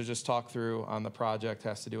item to just talk through on the project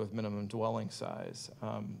has to do with minimum dwelling size.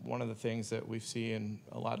 One of the things that we see in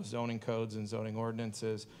a lot of zoning codes and zoning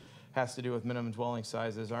ordinances has to do with minimum dwelling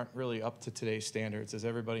sizes aren't really up to today's standards. As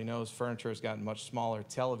everybody knows, furniture has gotten much smaller.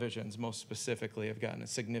 Televisions, most specifically, have gotten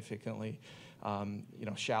significantly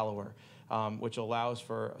shallower, which allows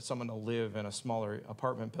for someone to live in a smaller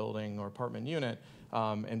apartment building or apartment unit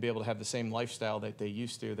and be able to have the same lifestyle that they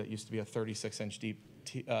used to, that used to be a 36-inch deep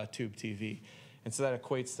tube TV. And so that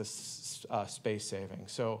equates to space saving.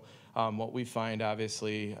 So what we find,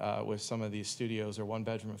 obviously, with some of these studios or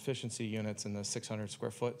 1-bedroom efficiency units in the 600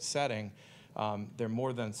 square foot setting, they're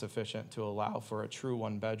more than sufficient to allow for a true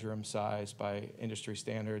one-bedroom size by industry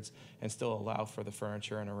standards and still allow for the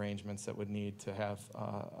furniture and arrangements that would need to have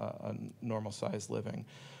a normal-sized living.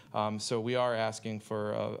 So we are asking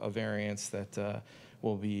for a variance that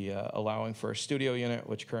will be allowing for a studio unit,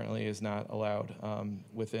 which currently is not allowed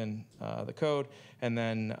within the code, and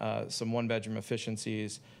then some one-bedroom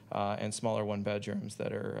efficiencies and smaller one-bedrooms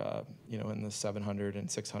that are in the 700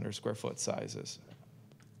 and 600 square foot sizes.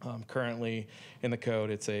 Currently in the code,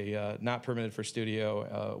 it's a not permitted for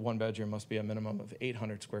studio. One bedroom must be a minimum of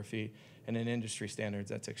 800 square feet, and in industry standards,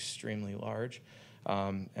 that's extremely large.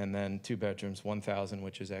 And then 2 bedrooms, 1,000,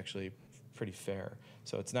 which is actually pretty fair.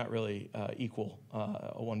 So it's not really equal,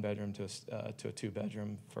 a 1 bedroom to a 2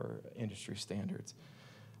 bedroom for industry standards.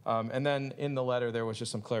 And then in the letter, there was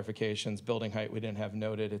just some clarifications. Building height, we didn't have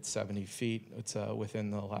noted. It's 70 feet. It's within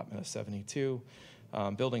the allotment of 72.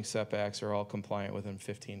 Building setbacks are all compliant within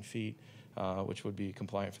 15 feet, which would be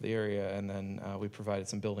compliant for the area. And then we provided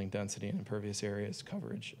some building density and impervious areas,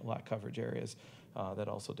 coverage, lot coverage areas that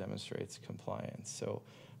also demonstrates compliance. So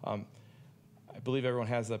I believe everyone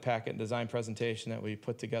has the packet and design presentation that we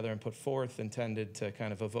put together and put forth, intended to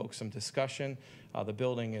kind of evoke some discussion. The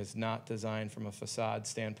building is not designed from a facade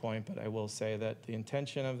standpoint, but I will say that the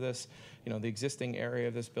intention of this, the existing area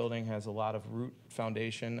of this building has a lot of root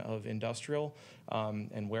foundation of industrial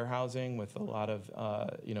and warehousing with a lot of,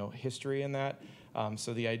 history in that.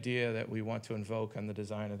 So the idea that we want to invoke on the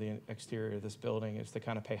design of the exterior of this building is to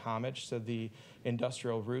kind of pay homage to the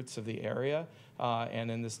industrial roots of the area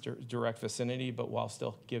and in this direct vicinity, but while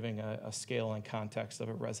still giving a scale and context of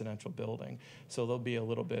a residential building. So there'll be a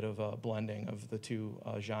little bit of a blending of the two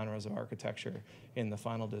genres of architecture in the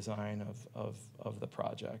final design of the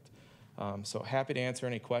project. So happy to answer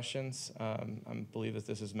any questions. I believe that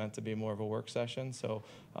this is meant to be more of a work session, so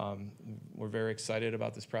we're very excited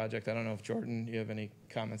about this project. I don't know if, Jordan, you have any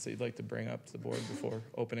comments that you'd like to bring up to the board before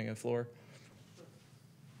opening the floor?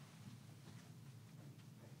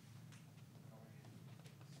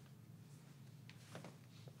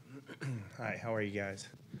 Hi, how are you guys?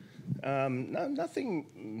 Nothing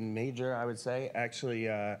major, I would say. Actually,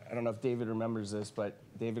 I don't know if David remembers this, but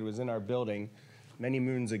David was in our building many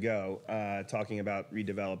moons ago talking about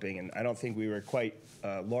redeveloping, and I don't think we were quite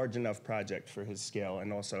a large enough project for his scale,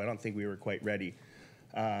 and also I don't think we were quite ready.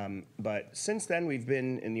 But since then, we've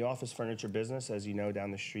been in the office furniture business, as you know, down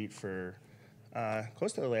the street for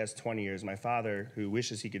close to the last 20 years. My father, who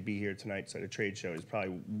wishes he could be here tonight at a trade show, is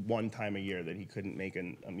probably one time a year that he couldn't make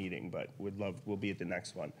a meeting, but will be at the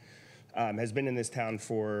next one. Has been in this town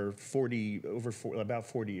for about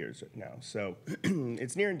 40 years now. So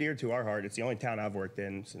it's near and dear to our heart. It's the only town I've worked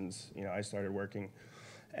in since I started working.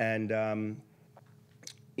 And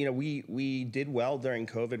we did well during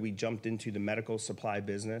COVID. We jumped into the medical supply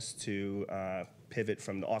business to pivot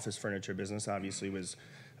from the office furniture business. Obviously was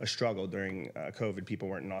a struggle during COVID. People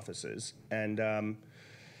weren't in offices. And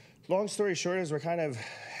long story short is we're kind of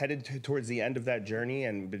headed towards the end of that journey,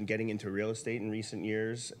 and we've been getting into real estate in recent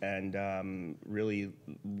years and really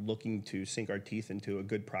looking to sink our teeth into a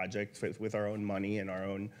good project with our own money and our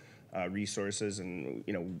own resources. And,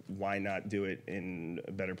 why not do it in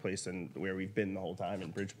a better place than where we've been the whole time in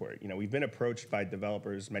Bridgeport? We've been approached by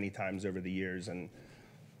developers many times over the years, and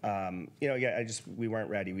we weren't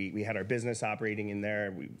ready. We had our business operating in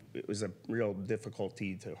there. It was a real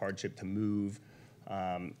hardship to move.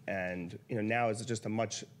 And now is just a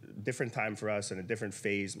much different time for us and a different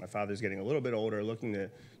phase. My father's getting a little bit older, looking to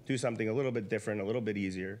do something a little bit different, a little bit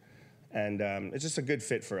easier. And it's just a good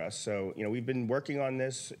fit for us. So, we've been working on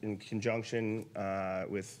this in conjunction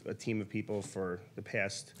with a team of people for the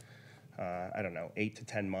past, 8 to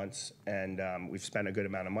 10 months. And we've spent a good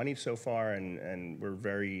amount of money so far, and we're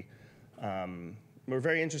very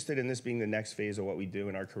interested in this being the next phase of what we do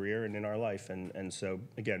in our career and in our life. And so,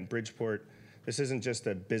 again, Bridgeport, this isn't just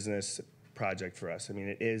a business project for us. I mean,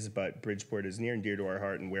 it is, but Bridgeport is near and dear to our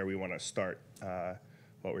heart and where we want to start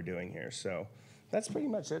what we're doing here. So that's pretty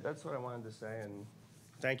much it. That's what I wanted to say, and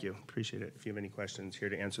thank you. Appreciate it. If you have any questions, here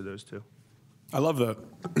to answer those too. I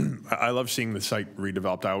love seeing the site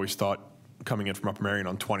redeveloped. I always thought coming in from Upper Marion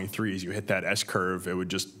on 23, as you hit that S curve, it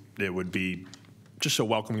would be just so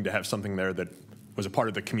welcoming to have something there that was a part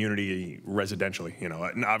of the community residentially.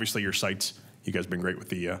 And obviously your sites, you guys have been great with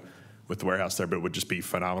the warehouse there, but it would just be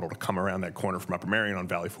phenomenal to come around that corner from Upper Marion on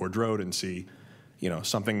Valley Forge Road and see,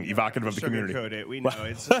 something evocative of the community. Sugarcoat it. We know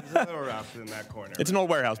it's a little rough in that corner. It's an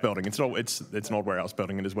old warehouse building. It's an old warehouse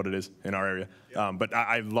building. It is what it is in our area. Yeah. But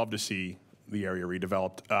I'd love to see the area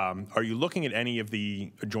redeveloped. Are you looking at any of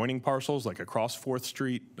the adjoining parcels, like across 4th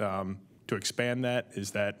Street, to expand that?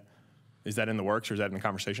 Is that Is that in the works or is that in the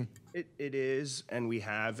conversation? It is, and we've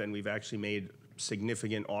actually made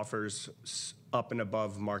significant offers up and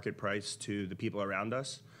above market price to the people around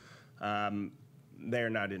us.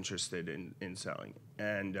 They're not interested in selling.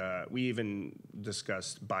 And we even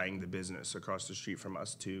discussed buying the business across the street from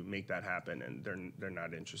us to make that happen, and they're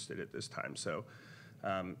not interested at this time. So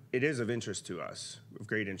it is of interest to us, of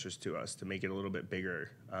great interest to us, to make it a little bit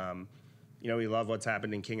bigger. We love what's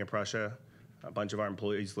happened in King of Prussia. A bunch of our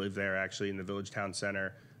employees live there, actually, in the Village Town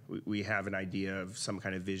Center. We have an idea of some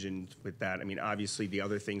kind of vision with that. I mean, obviously, the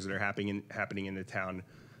other things that are happening in the town,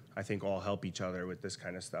 I think, all help each other with this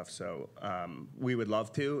kind of stuff. So we would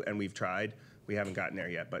love to, and we've tried. We haven't gotten there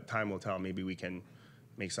yet, but time will tell. Maybe we can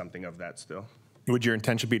make something of that still. Would your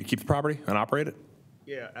intention be to keep the property and operate it?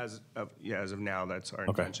 Yeah, as of now, that's our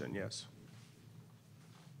intention, yes.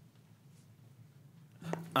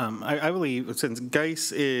 I believe since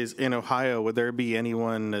Geis is in Ohio, would there be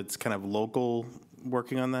anyone that's kind of local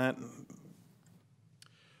working on that?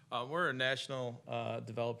 We're a national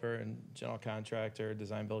developer and general contractor,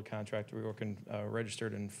 design build contractor. We work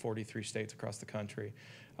registered in 43 states across the country.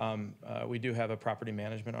 We do have a property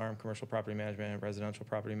management arm, commercial property management and residential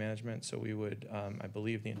property management. So we would, I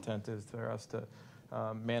believe the intent is for us to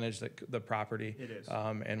manage the property. It is.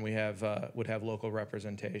 And we would have local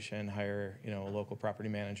representation, hire a local property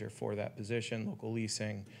manager for that position, local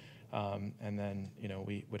leasing, and then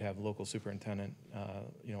we would have local superintendent,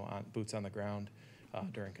 on boots on the ground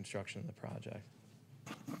during construction of the project.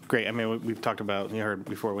 Great. I mean, we've talked about, you heard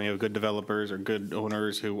before, when you have good developers or good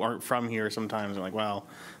owners who aren't from here, sometimes they're like, well,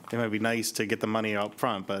 it might be nice to get the money up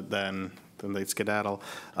front, but then they skedaddle.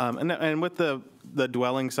 And with the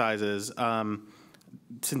dwelling sizes,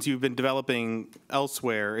 since you've been developing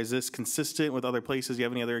elsewhere, is this consistent with other places? Do you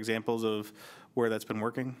have any other examples of where that's been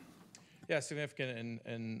working? Yeah, significant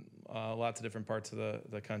in lots of different parts of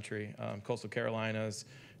the country. Coastal Carolinas,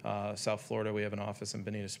 South Florida, we have an office in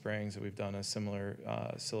Bonita Springs that we've done a similar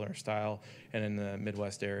style, and in the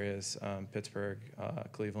Midwest areas, Pittsburgh,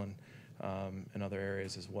 Cleveland, and other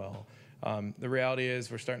areas as well. The reality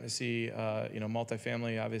is we're starting to see,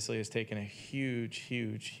 multifamily obviously has taken a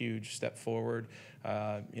huge step forward.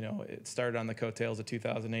 It started on the coattails of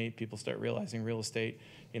 2008. People start realizing real estate,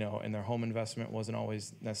 and their home investment wasn't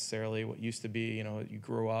always necessarily what used to be. You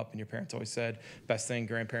grew up and your parents always said,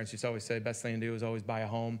 grandparents used to always say, best thing to do is always buy a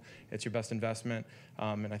home. It's your best investment.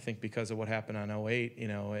 And I think because of what happened on 08,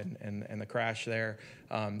 and the crash there,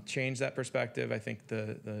 changed that perspective. I think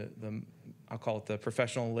I'll call it the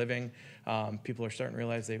professional living. People are starting to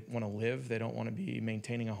realize they want to live. They don't want to be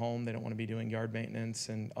maintaining a home. They don't want to be doing yard maintenance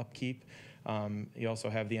and upkeep. You also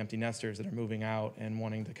have the empty nesters that are moving out and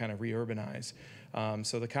wanting to kind of re-urbanize.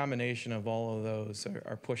 So the combination of all of those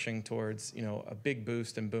are pushing towards a big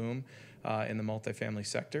boost and boom in the multifamily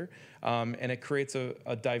sector, and it creates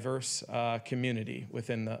a diverse community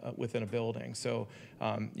within a building. So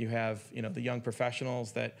you have the young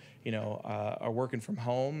professionals that are working from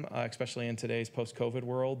home, especially in today's post-COVID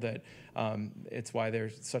world. That it's why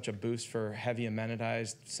there's such a boost for heavy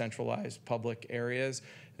amenitized, centralized public areas.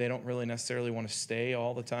 They don't really necessarily want to stay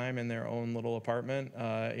all the time in their own little apartment,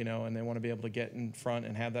 and they want to be able to get in front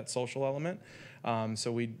and have that social element.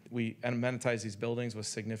 So we amenitize these buildings with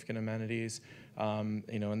significant amenities.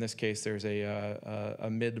 In this case, there's a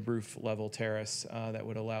mid-roof level terrace that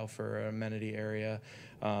would allow for an amenity area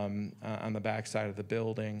on the back side of the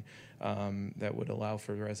building that would allow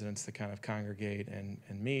for the residents to kind of congregate and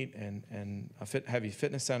meet, and a heavy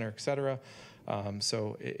fitness center, et cetera.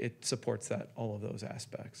 So it supports all of those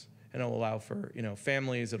aspects. And it'll allow for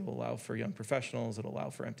families, it'll allow for young professionals, it'll allow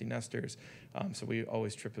for empty nesters. So we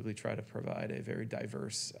always typically try to provide a very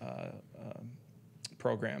diverse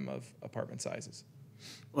program of apartment sizes.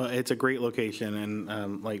 Well, it's a great location,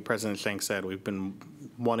 and like President Shank said, we've been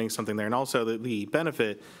wanting something there. And also the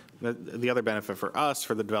benefit, the other benefit for us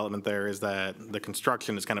for the development there is that the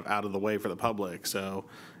construction is kind of out of the way for the public. So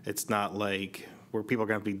it's not like where people are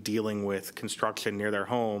going to be dealing with construction near their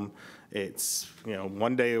home. It's,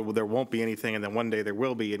 one day there won't be anything, and then one day there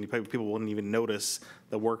will be, and people wouldn't even notice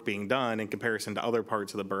the work being done in comparison to other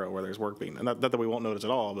parts of the borough where there's work being done. Not that we won't notice at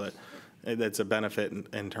all, but that's a benefit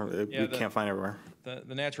in terms of we can't find everywhere.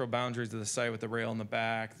 The natural boundaries of the site with the rail in the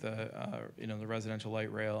back, the residential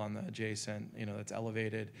light rail on the adjacent, that's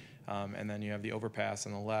elevated, and then you have the overpass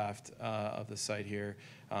on the left of the site here.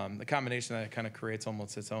 The combination of that kind of creates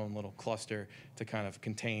almost its own little cluster to kind of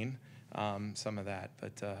contain some of that,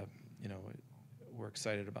 but we're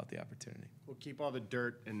excited about the opportunity. We'll keep all the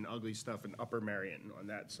dirt and ugly stuff in Upper Marion on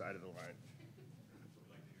that side of the line.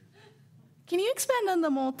 Can you expand on the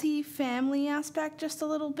multifamily aspect just a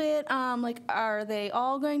little bit? Like, are they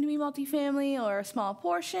all going to be multifamily or a small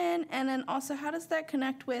portion? And then also, how does that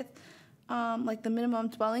connect with, like, the minimum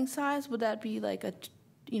dwelling size? Would that be like a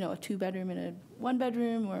 2-bedroom and a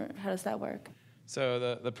 1-bedroom, or how does that work?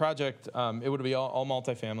 So the project, it would be all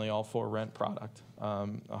multifamily, all for rent product,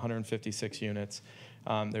 156 units.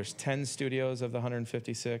 There's 10 studios of the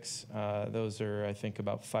 156. Those are, I think,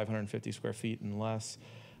 about 550 square feet and less.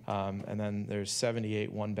 And then there's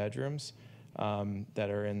 78 one-bedrooms that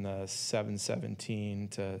are in the 717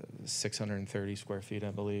 to 630 square feet,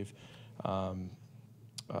 I believe. I'm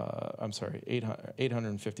sorry,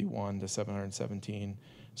 851 to 717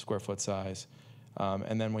 square foot size.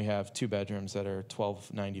 And then we have 2 bedrooms that are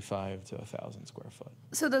 1295 to 1,000 square foot.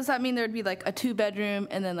 So does that mean there'd be like a 2-bedroom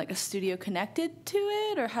and then like a studio connected to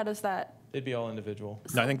it, or how does that? It'd be all individual.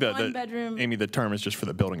 No, I think one bedroom. Amy, the term is just for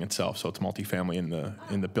the building itself, so it's multifamily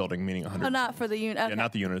in the building, meaning 100. Oh, not for the unit. Okay. Yeah,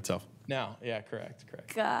 not the unit itself. No, yeah, correct.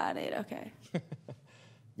 Got it. Okay.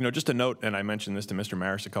 Just a note, and I mentioned this to Mr.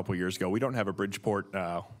 Maris a couple years ago. We don't have a Bridgeport.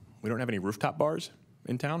 We don't have any rooftop bars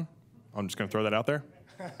in town. I'm just going to throw that out there.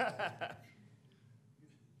 Do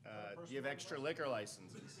you have extra liquor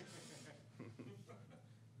licenses?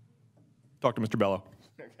 Talk to Mr. Bello.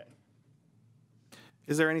 Okay.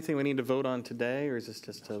 Is there anything we need to vote on today, or is this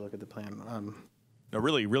just to look at the plan? No,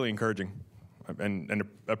 really, really encouraging, and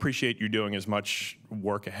appreciate you doing as much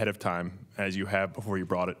work ahead of time as you have before you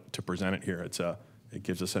brought it to present it here. It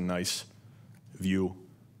gives us a nice view,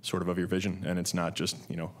 sort of your vision, and it's not just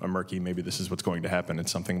a murky. Maybe this is what's going to happen.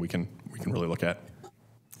 It's something we can really look at.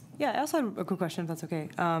 Yeah, I also had a quick question, if that's okay.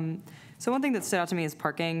 So one thing that stood out to me is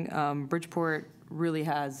parking. Bridgeport really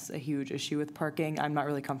has a huge issue with parking. I'm not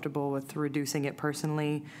really comfortable with reducing it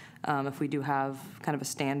personally. If we do have kind of a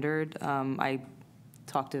standard, I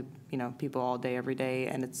talk to people all day, every day,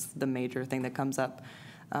 and it's the major thing that comes up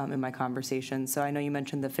in my conversation. So I know you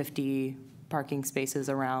mentioned the 50 parking spaces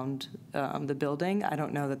around the building. I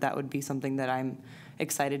don't know that would be something that I'm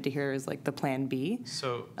excited to hear is like the plan B.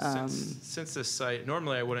 So since this site,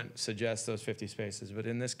 normally I wouldn't suggest those 50 spaces, but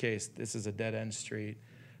in this case, this is a dead-end street.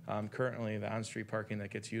 Currently, the on-street parking that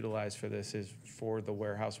gets utilized for this is for the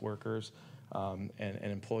warehouse workers and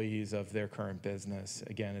employees of their current business.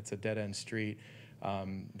 Again, it's a dead-end street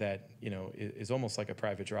that is almost like a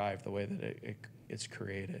private drive the way that it's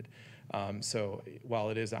created. So while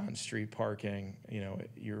it is on-street parking,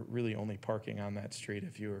 you're really only parking on that street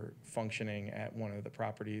if you're functioning at one of the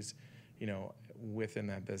properties, within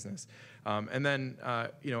that business. And then,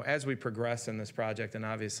 as we progress in this project, and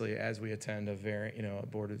obviously as we attend a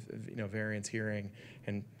board of, variance hearing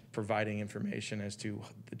and providing information as to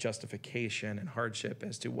the justification and hardship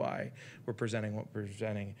as to why we're presenting what we're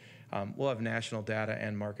presenting, we'll have national data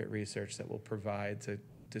and market research that will provide to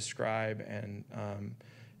describe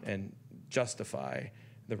and justify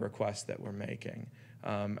the request that we're making.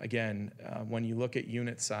 Again, when you look at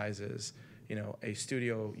unit sizes, a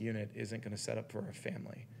studio unit isn't going to set up for a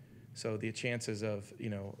family. So the chances of,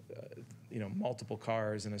 multiple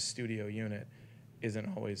cars in a studio unit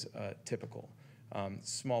isn't always typical.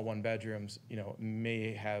 Small 1-bedrooms,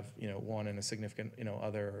 may have, one and a significant,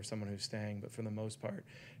 other or someone who's staying, but for the most part.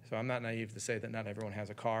 So I'm not naive to say that not everyone has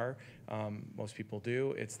a car. Most people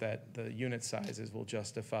do. It's that the unit sizes will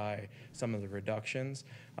justify some of the reductions.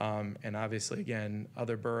 And obviously, again,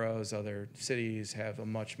 other boroughs, other cities have a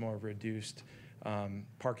much more reduced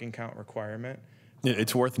parking count requirement.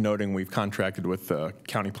 It's worth noting we've contracted with the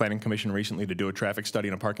County Planning Commission recently to do a traffic study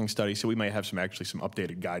and a parking study, so we may have some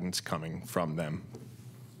updated guidance coming from them.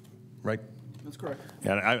 Right? That's correct.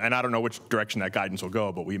 Yeah, and I don't know which direction that guidance will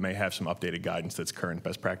go, but we may have some updated guidance that's current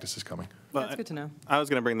best practices coming. That's good to know. I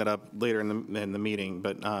was going to bring that up later in the meeting,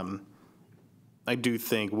 but I do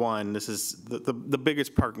think, one, this is the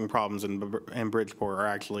biggest parking problems in Bridgeport are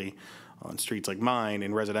actually on streets like mine,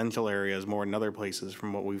 in residential areas more than other places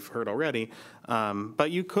from what we've heard already.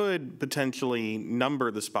 But you could potentially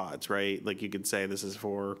number the spots, right? Like you could say this is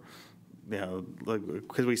for,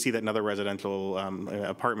 because we see that in other residential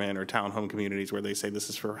apartment or townhome communities where they say this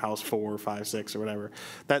is for house 4, 5, 6 or whatever.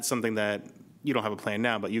 That's something that you don't have a plan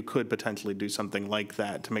now, but you could potentially do something like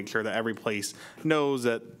that to make sure that every place knows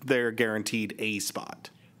that they're guaranteed a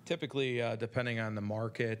spot. Typically, depending on the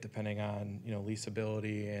market, depending on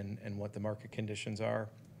leasability and what the market conditions are,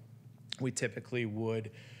 we typically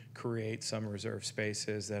would create some reserve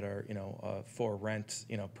spaces that are for rent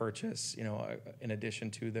purchase in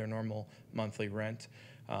addition to their normal monthly rent.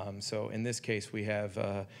 So in this case, we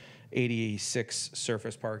have 86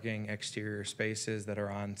 surface parking exterior spaces that are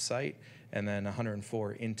on site, and then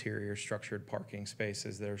 104 interior structured parking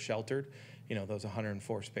spaces that are sheltered. You know, those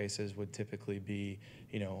 104 spaces would typically be,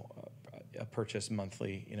 you know, a purchase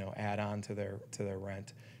monthly, you know, add on to their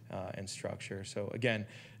rent and structure. So again,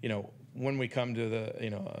 you know, when we come to the, you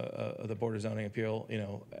know, the Board of Zoning Appeal, you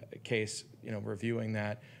know, case, you know, reviewing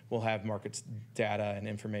that, we'll have markets data and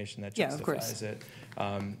information that justifies it.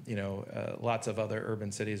 You know, lots of other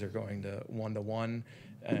urban cities are going to 1-to-1,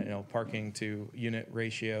 you know, parking to unit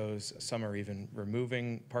ratios. Some are even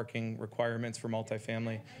removing parking requirements for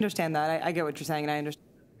multifamily. I understand that. I get what you're saying, and I understand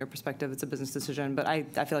your perspective. It's a business decision, but I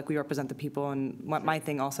feel like we represent the people, and my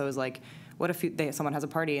thing also is like, what if someone has a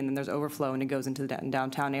party and then there's overflow and it goes into the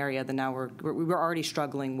downtown area, then now we're already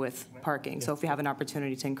struggling with parking. So if we have an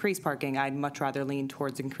opportunity to increase parking, I'd much rather lean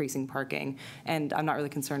towards increasing parking. And I'm not really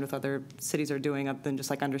concerned with what other cities are doing other than just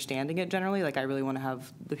like understanding it generally. Like I really want to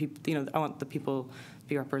have the people, you know, I want the people to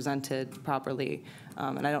be represented properly.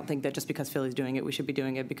 And I don't think that just because Philly's doing it, we should be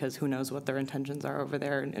doing it because who knows what their intentions are over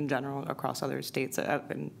there in general across other states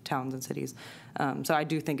and towns and cities. So I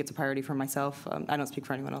do think it's a priority for myself. I don't speak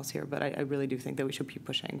for anyone else here, but I really do think that we should keep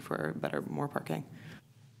pushing for more parking.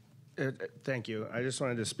 Thank you. I just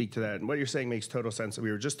wanted to speak to that. And what you're saying makes total sense.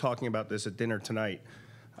 We were just talking about this at dinner tonight.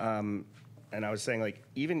 And I was saying, like,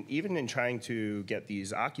 even in trying to get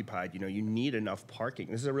these occupied, you know, you need enough parking.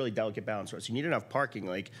 This is a really delicate balance for us. You need enough parking.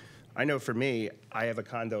 Like, I know for me, I have a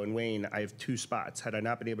condo in Wayne. I have 2 spots. Had I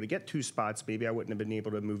not been able to get 2 spots, maybe I wouldn't have been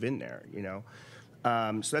able to move in there, you know?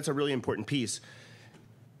 So that's a really important piece.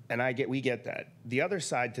 And we get that. The other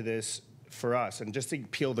side to this for us, and just to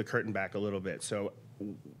peel the curtain back a little bit, so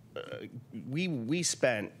we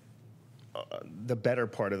spent the better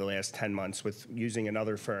part of the last 10 months with using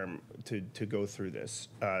another firm to go through this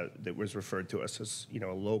that was referred to us as, you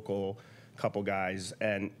know, a local couple guys,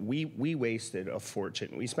 and we wasted a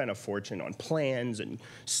fortune. We spent a fortune on plans and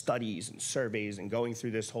studies and surveys and going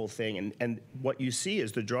through this whole thing. And what you see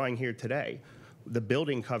is the drawing here today. The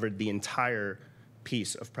building covered the entire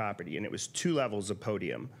piece of property, and it was 2 levels of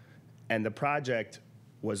podium. And the project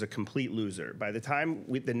was a complete loser. By the time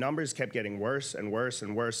the numbers kept getting worse and worse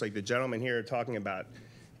and worse, like the gentleman here talking about,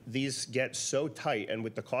 these get so tight. And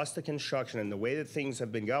with the cost of construction and the way that things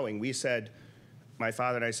have been going, we said, my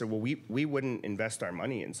father and I said, well, we wouldn't invest our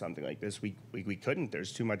money in something like this. We couldn't.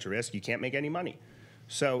 There's too much risk. You can't make any money.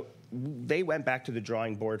 So they went back to the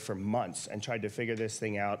drawing board for months and tried to figure this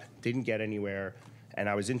thing out, didn't get anywhere. And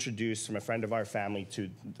I was introduced from a friend of our family to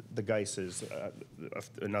the Geises,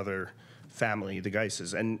 another family, the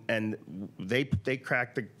Geises. And they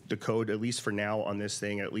cracked the code, at least for now, on this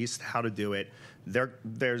thing, at least how to do it.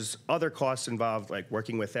 There's other costs involved, like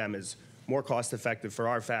working with them is more cost effective for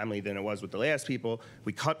our family than it was with the last people.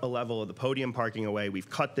 We cut a level of the podium parking away. We've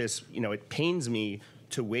cut this, you know, it pains me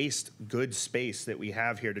to waste good space that we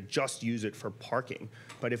have here to just use it for parking.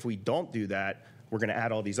 But if we don't do that, we're gonna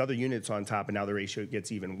add all these other units on top, and now the ratio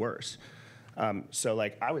gets even worse. So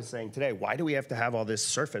like I was saying today, why do we have to have all this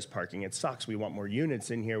surface parking? It sucks. We want more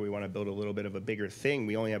units in here. We wanna build a little bit of a bigger thing.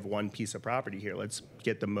 We only have one piece of property here. Let's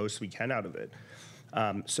get the most we can out of it.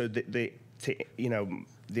 So you know,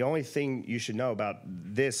 the only thing you should know about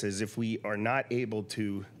this is if we are not able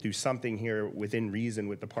to do something here within reason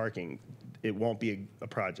with the parking, it won't be a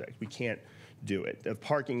project. We can't do it. The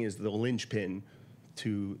parking is the linchpin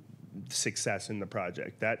to success in the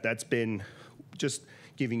project. That's been just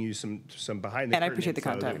giving you some behind the curtain. And I appreciate the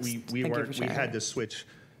context. We had to switch,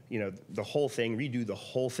 you know, the whole thing, redo the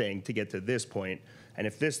whole thing to get to this point. And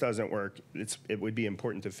if this doesn't work, it would be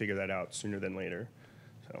important to figure that out sooner than later.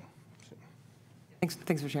 So.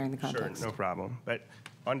 Thanks for sharing the context. Sure, no problem. But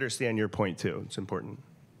understand your point too. It's important.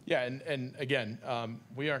 Yeah, and again,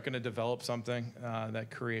 we aren't going to develop something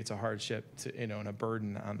that creates a hardship to, you know, and a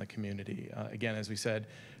burden on the community. Again, as we said,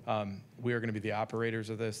 we are going to be the operators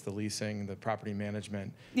of this, the leasing, the property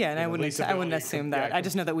management. Yeah, and I wouldn't assume that. I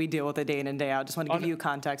just know that we deal with it day in and day out. Just want to give you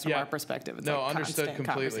context from our perspective. It's no, understood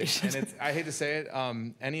completely. And I hate to say it,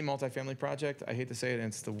 any multifamily project, I hate to say it, and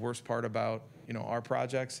it's the worst part about, you know, our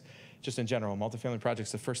projects. Just in general, multifamily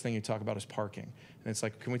projects, the first thing you talk about is parking. And it's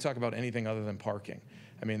like, can we talk about anything other than parking?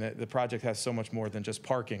 I mean, the project has so much more than just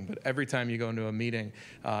parking, but every time you go into a meeting,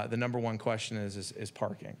 the number one question is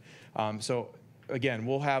parking. So again,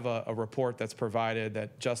 we'll have a report that's provided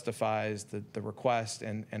that justifies the request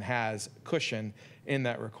and has cushion in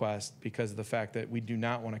that request because of the fact that we do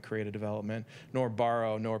not want to create a development, nor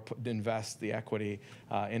borrow, nor invest the equity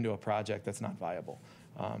into a project that's not viable.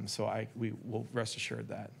 So we will rest assured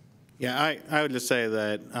that. Yeah, I would just say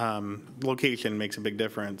that location makes a big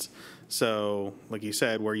difference. So, like you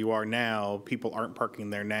said, where you are now, people aren't parking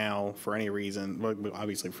there now for any reason. Well,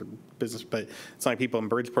 obviously for business, but it's like people in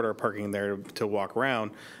Bridgeport are parking there to walk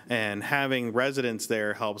around. And having residents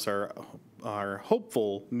there helps our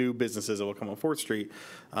hopeful new businesses that will come on 4th Street.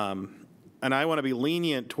 And I want to be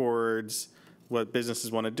lenient towards what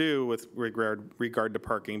businesses want to do with regard to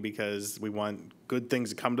parking, because we want good things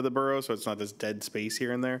to come to the borough, so it's not this dead space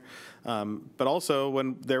here and there. But also,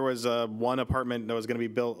 when there was one apartment that was going to be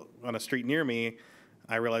built on a street near me,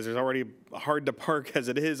 I realized there's already hard to park as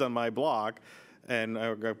it is on my block, and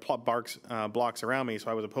blocks around me, so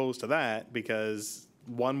I was opposed to that, because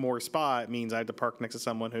one more spot means I have to park next to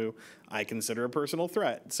someone who I consider a personal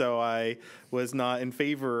threat. So I was not in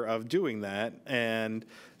favor of doing that. And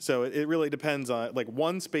so it really depends on, like,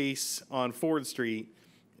 one space on 4th Street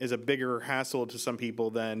is a bigger hassle to some people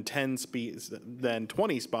than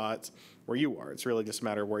 20 spots where you are. It's really just a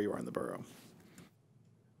matter of where you are in the borough.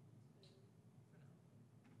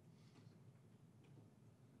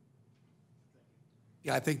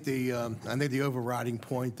 Yeah, I think the overriding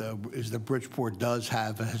point, though, is that Bridgeport does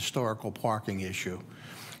have a historical parking issue.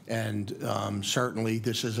 And certainly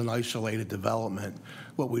this is an isolated development.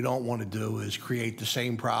 What we don't want to do is create the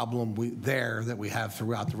same problem there that we have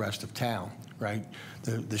throughout the rest of town, right?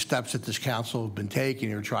 The steps that this council have been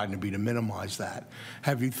taking are trying to be to minimize that.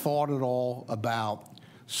 Have you thought at all about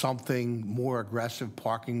something more aggressive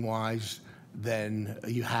parking-wise than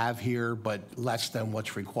you have here, but less than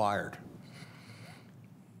what's required?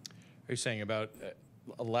 Are you saying about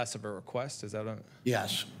less of a request? Is that a?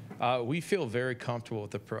 Yes. We feel very comfortable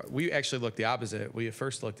with we actually looked the opposite. We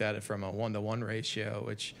first looked at it from a 1-to-1 ratio,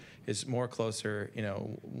 which is more closer,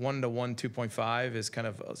 1 to 1, 2.5 is kind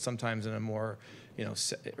of sometimes in a more,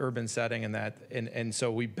 urban setting, and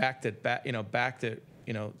so we backed it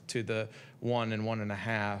to the 1 and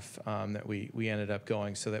 1.5 that we ended up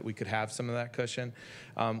going, so that we could have some of that cushion.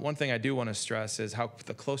 One thing I do want to stress is how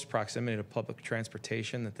the close proximity to public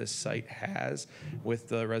transportation that this site has, with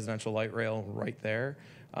the residential light rail right there.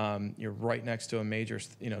 You're right next to a major,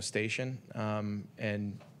 station,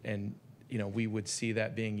 and we would see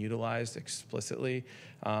that being utilized explicitly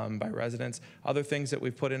by residents. Other things that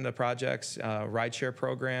we've put into projects, rideshare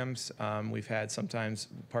programs. We've had sometimes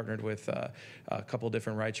partnered with a couple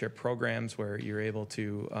different rideshare programs where you're able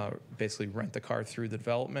to basically rent the car through the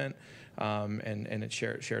development, and it's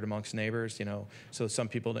shared amongst neighbors. So some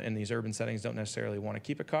people in these urban settings don't necessarily want to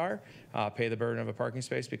keep a car, pay the burden of a parking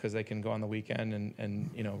space, because they can go on the weekend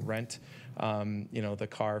and rent the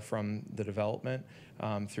car from the development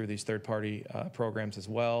through these third-party programs as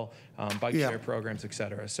well, bike share programs, et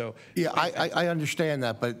cetera. So yeah, I understand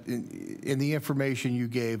that, but in the information you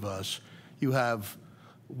gave us, you have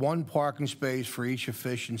one parking space for each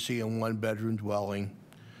efficiency and one-bedroom dwelling,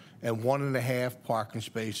 and 1.5 parking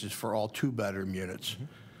spaces for all 2-bedroom units. Mm-hmm.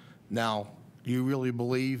 Now, do you really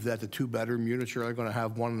believe that the 2-bedroom units are only going to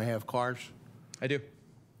have 1.5 cars? I do.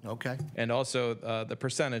 Okay. And also, the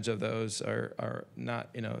percentage of those are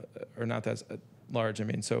not that large. I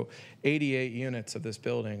mean, so 88 units of this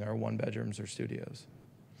building are 1-bedrooms or studios.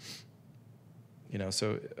 And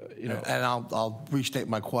I'll restate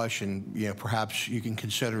my question. Perhaps you can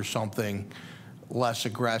consider something less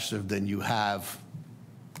aggressive than you have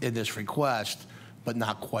in this request, but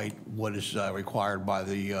not quite what is required by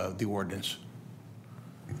the ordinance.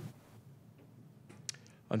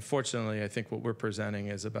 Unfortunately, I think what we're presenting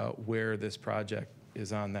is about where this project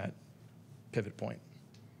is on that pivot point.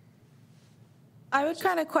 I would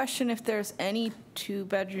kind of question if there's any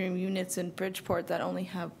 2-bedroom units in Bridgeport that only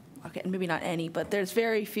have, okay, maybe not any, but there's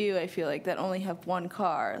very few, I feel like, that only have one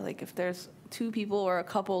car. Like, if there's 2 people or a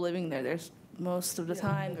couple living there, there's most of the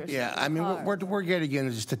time there's yeah, I mean, we're getting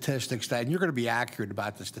into statistics, and you're going to be accurate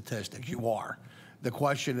about the statistics. You are. The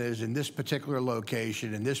question is, in this particular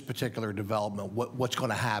location, in this particular development, what's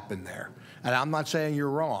going to happen there? And I'm not saying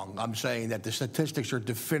you're wrong. I'm saying that the statistics are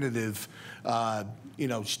definitive,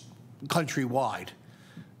 countrywide,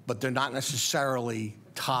 but they're not necessarily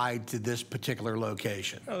tied to this particular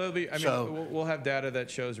location. No, there'll be. We'll have data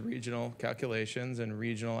that shows regional calculations and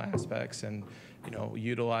regional aspects, and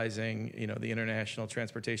utilizing the International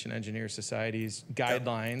Transportation Engineers Society's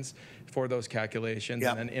guidelines for those calculations,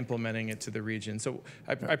 and then implementing it to the region. So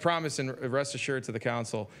I promise, and rest assured to the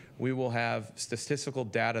council, we will have statistical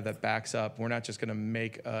data that backs up. We're not just going to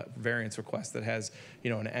make a variance request that has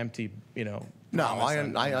an empty No,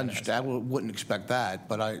 I understand. I wouldn't expect that,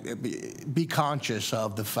 but be conscious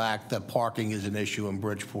of the fact that parking is an issue in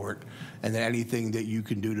Bridgeport, and that anything that you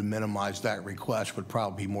can do to minimize that request would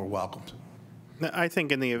probably be more welcomed. I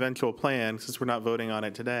think in the eventual plan, since we're not voting on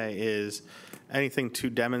it today, is anything to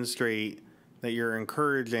demonstrate that you're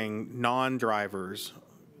encouraging non-drivers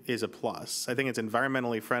is a plus. I think it's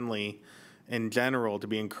environmentally friendly in general to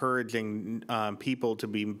be encouraging people to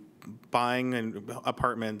be buying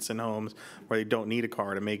apartments and homes where they don't need a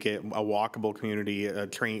car, to make it a walkable community, a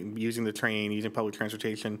train, using the train, using public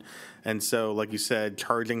transportation. And so, like you said,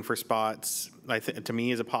 charging for spots, to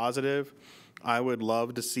me is a positive. I would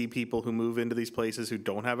love to see people who move into these places who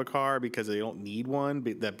don't have a car because they don't need one.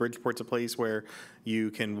 That Bridgeport's a place where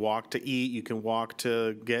you can walk to eat, you can walk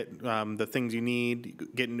to get the things you need,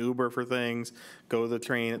 get an Uber for things, go to the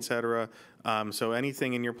train, et cetera. So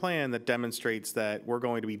anything in your plan that demonstrates that we're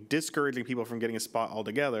going to be discouraging people from getting a spot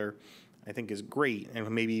altogether, I think is great, and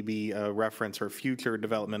maybe be a reference for future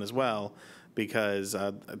development as well, because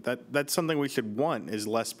that's something we should want, is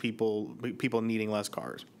less people needing less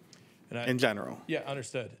cars. In general. Yeah,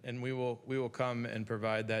 understood. And we will come and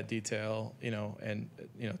provide that detail,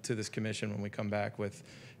 to this commission when we come back with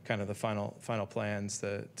kind of the final plans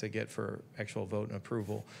to get for actual vote and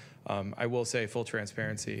approval. I will say, full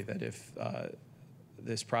transparency, that if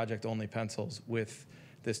this project only pencils with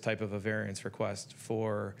this type of a variance request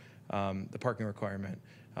for the parking requirement,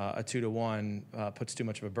 a 2-to-1 puts too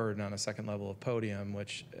much of a burden on a second level of podium,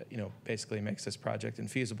 which basically makes this project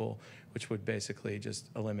infeasible, which would basically just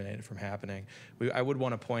eliminate it from happening. I would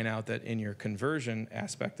want to point out that in your conversion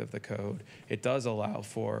aspect of the code, it does allow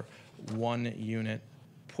for 1 unit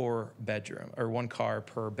per bedroom, or 1 car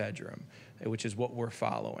per bedroom, which is what we're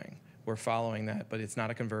following. We're following that, but it's not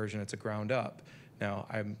a conversion, it's a ground up. Now,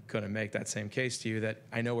 I'm going to make that same case to you that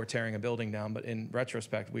I know we're tearing a building down, but in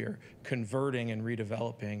retrospect, we are converting and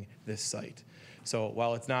redeveloping this site. So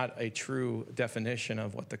while it's not a true definition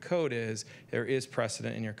of what the code is, there is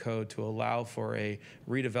precedent in your code to allow for a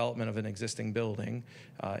redevelopment of an existing building.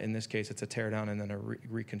 In this case, it's a tear down and then a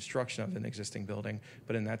reconstruction of an existing building.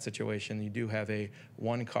 But in that situation, you do have a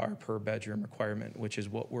 1 car per bedroom requirement, which is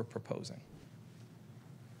what we're proposing.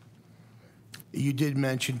 You did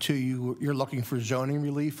mention, too, you're looking for zoning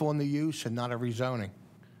relief on the use and not a rezoning.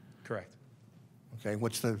 Correct. Okay,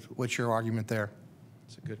 what's your argument there?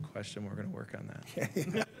 It's a good question. We're going to work on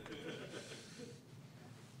that.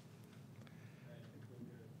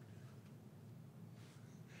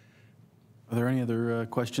 Are there any other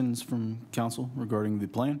questions from council regarding the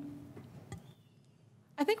plan?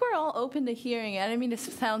 I think we're all open to hearing it. I didn't mean to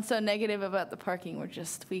sound so negative about the parking.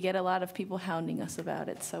 We get a lot of people hounding us about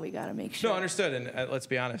it, so we got to make sure. No, understood. And let's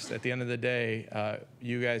be honest, at the end of the day,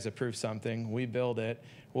 you guys approve something, we build it,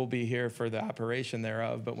 we'll be here for the operation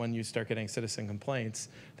thereof. But when you start getting citizen complaints,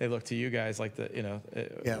 they look to you guys like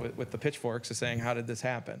with the pitchforks of saying, how did this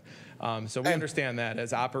happen? So we understand that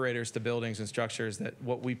as operators to buildings and structures, that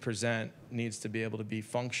what we present needs to be able to be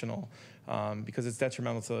functional, because it's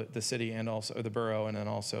detrimental to the city and also the borough, and then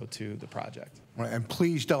also to the project. Right, and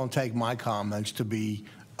please don't take my comments to be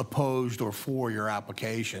opposed or for your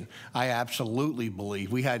application. I absolutely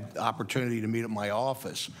believe, we had opportunity to meet at my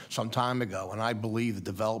office some time ago, and I believe the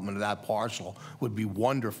development of that parcel would be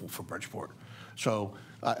wonderful for Bridgeport. So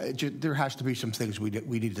there has to be some things we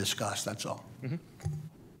need to discuss, that's all. Mm-hmm.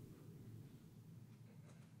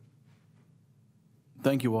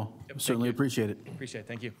 Thank you all. Yep, Certainly you. appreciate it. Appreciate it.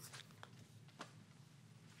 Thank you.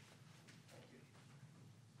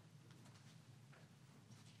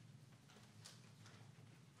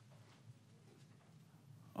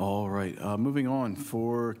 All right, moving on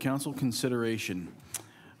for council consideration.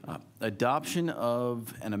 Adoption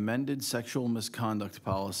of an amended sexual misconduct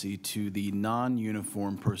policy to the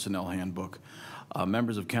non-uniform personnel handbook.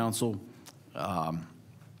 Members of council,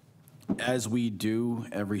 as we do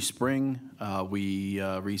every spring, we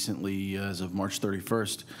recently, as of March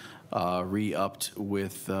 31st, re-upped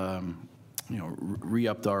with,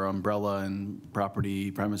 re-upped our umbrella and property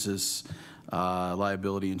premises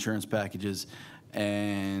liability insurance packages.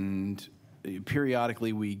 And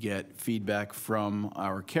periodically we get feedback from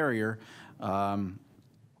our carrier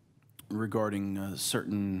regarding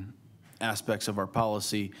certain aspects of our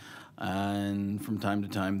policy, and from time to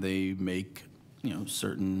time they make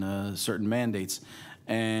certain mandates.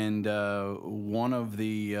 And one of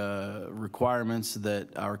the requirements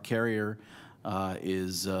that our carrier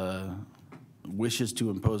wishes to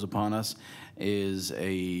impose upon us is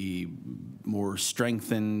a more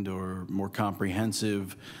strengthened or more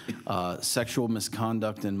comprehensive sexual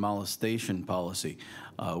misconduct and molestation policy.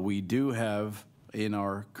 We do have in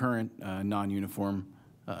our current non-uniform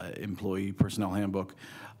employee personnel handbook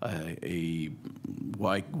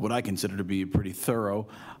what I consider to be a pretty thorough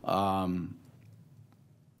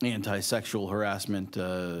anti-sexual harassment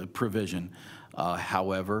provision.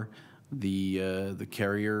 However, the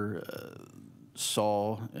carrier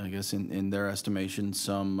saw, I guess, in their estimation,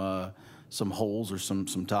 some holes or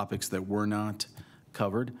some topics that were not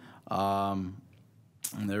covered. And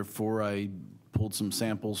therefore, I pulled some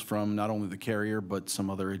samples from not only the carrier, but some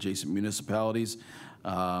other adjacent municipalities,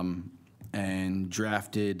 and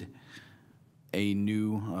drafted a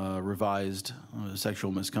new revised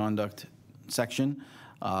sexual misconduct section.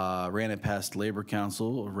 Ran it past Labor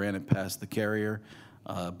Council, ran it past the carrier.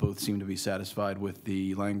 Both seem to be satisfied with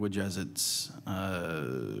the language as it's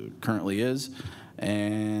currently is,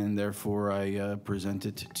 and therefore I present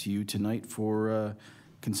it to you tonight for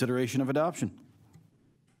consideration of adoption.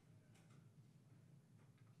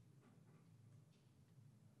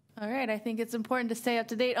 All right, I think it's important to stay up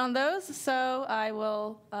to date on those, so I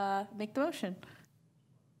will make the motion.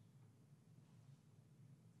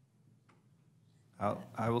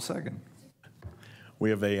 I will second.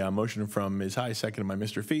 We have a motion from Ms. High, seconded by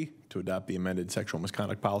Mr. Fee, to adopt the amended sexual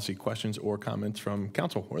misconduct policy. Questions or comments from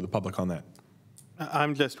council or the public on that?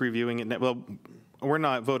 I'm just reviewing it. Well, we're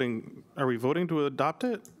not voting. Are we voting to adopt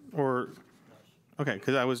it or? Okay,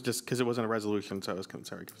 because it wasn't a resolution, so I was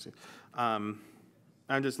sorry confused.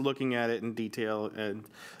 I'm just looking at it in detail, and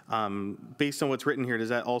based on what's written here, does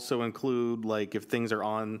that also include, like, if things are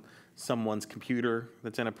on someone's computer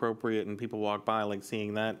that's inappropriate and people walk by, like,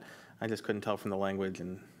 seeing that? I just couldn't tell from the language,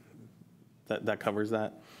 and that covers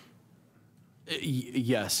that?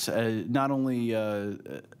 Yes. Not only,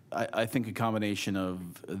 I think a combination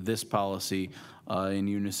of this policy in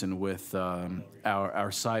unison with our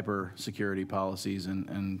cyber security policies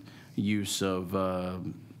and use of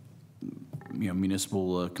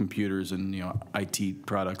municipal computers and IT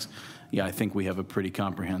products. Yeah, I think we have a pretty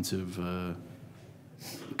comprehensive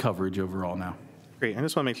coverage overall now. Great. I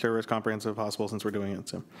just want to make sure we're as comprehensive as possible since we're doing it.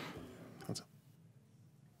 So, that's it.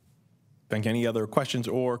 Thank you. Any other questions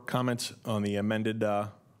or comments on the amended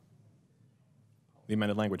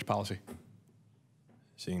language policy?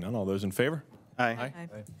 Seeing none, all those in favor? Aye. Aye.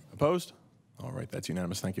 Opposed? All right, that's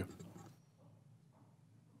unanimous. Thank you.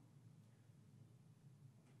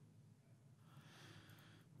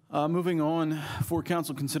 Moving on, for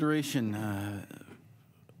council consideration,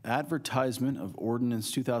 advertisement of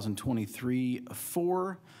ordinance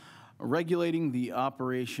 2023-4, regulating the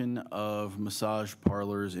operation of massage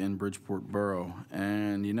parlors in Bridgeport Borough.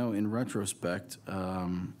 And, in retrospect,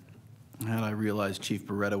 had I realized Chief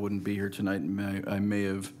Beretta wouldn't be here tonight, I may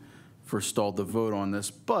have forestalled the vote on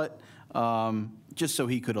this, but just so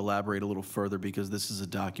he could elaborate a little further, because this is a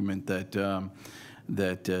document that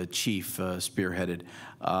Chief spearheaded.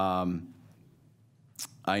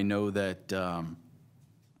 I know that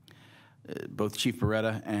both Chief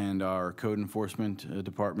Beretta and our code enforcement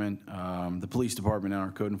department, the police department and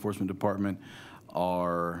our code enforcement department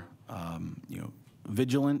are,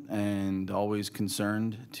 vigilant and always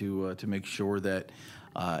concerned to make sure that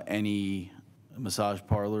any massage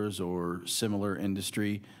parlors or similar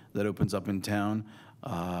industry that opens up in town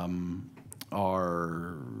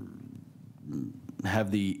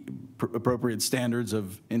have the appropriate standards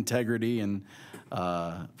of integrity and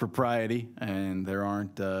propriety, and there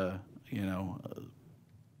aren't,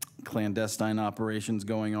 clandestine operations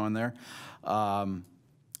going on there.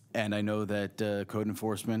 And I know that code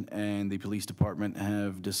enforcement and the police department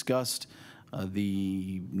have discussed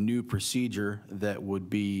the new procedure that would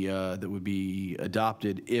be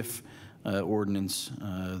adopted if the ordinance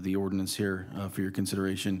here for your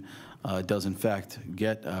consideration does in fact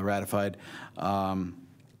get ratified.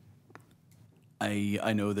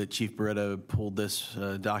 I know that Chief Beretta pulled this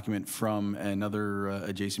document from another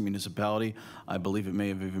adjacent municipality. I believe it may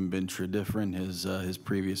have even been Tredifferent, his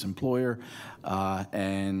previous employer,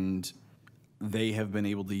 and they have been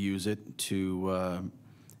able to use it to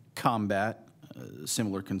combat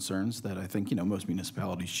similar concerns that I think most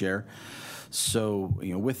municipalities share. So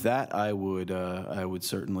with that, I would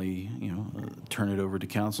certainly turn it over to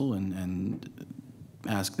council and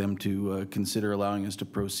ask them to consider allowing us to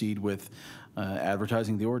proceed with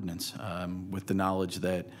advertising the ordinance, with the knowledge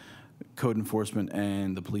that code enforcement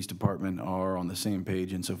and the police department are on the same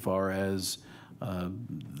page insofar as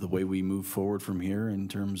the way we move forward from here in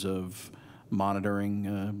terms of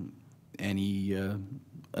monitoring any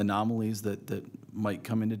anomalies that might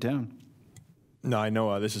come into town. No, I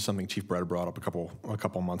know this is something Chief Beretta brought up a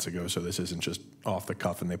couple months ago, so this isn't just off the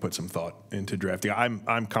cuff and they put some thought into drafting.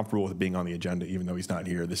 I'm comfortable with it being on the agenda, even though he's not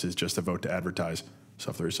here. This is just a vote to advertise. So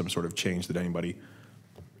if there is some sort of change that anybody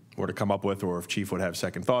were to come up with, or if Chief would have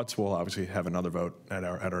second thoughts, we'll obviously have another vote at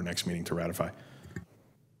our next meeting to ratify.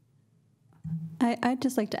 I'd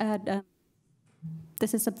just like to add,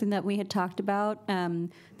 This is something that we had talked about.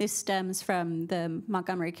 This stems from the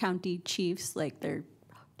Montgomery County Chiefs, like their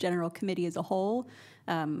general committee as a whole.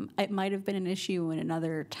 It might have been an issue in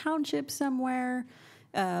another township somewhere.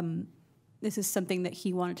 This is something that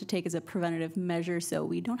he wanted to take as a preventative measure so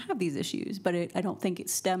we don't have these issues. But I don't think it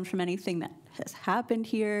stems from anything that has happened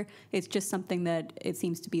here. It's just something that it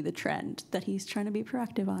seems to be the trend that he's trying to be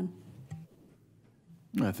proactive on.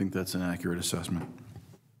 I think that's an accurate assessment.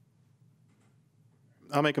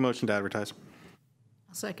 I'll make a motion to advertise.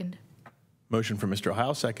 I'll second. Motion from Mr.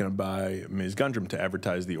 Ohio, seconded by Ms. Gundrum to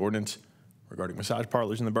advertise the ordinance regarding massage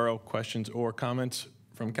parlors in the borough. Questions or comments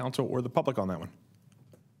from council or the public on that one?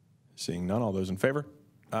 Seeing none, all those in favor?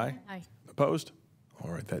 Aye. Aye. Opposed?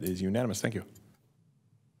 All right, that is unanimous. Thank you.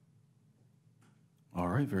 All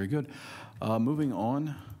right, very good. Moving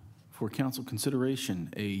on for council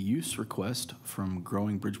consideration, a use request from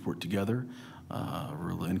Growing Bridgeport Together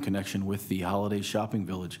in connection with the Holiday Shopping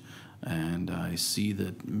Village. And I see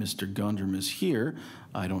that Mr. Gundrum is here.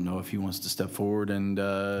 I don't know if he wants to step forward and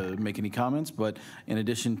make any comments, but in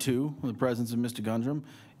addition to the presence of Mr. Gundrum,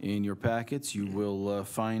 in your packets, you will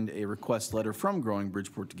find a request letter from Growing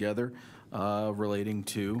Bridgeport Together relating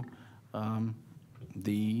to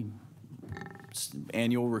the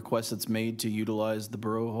annual request that's made to utilize the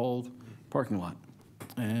Borough Hall parking lot.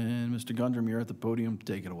 And Mr. Gundrum, you're at the podium.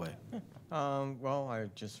 Take it away. Well, I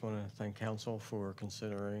just want to thank council for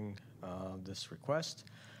considering this request.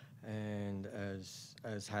 And as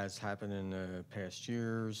has happened in the past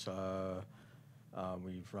years,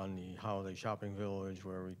 we've run the Holiday Shopping Village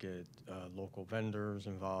where we get local vendors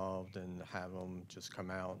involved and have them just come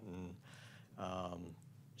out and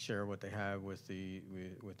share what they have with the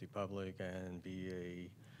public and be a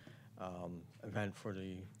event for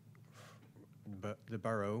the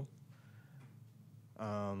borough.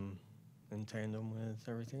 In tandem with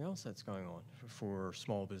everything else that's going on for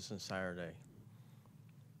Small Business Saturday.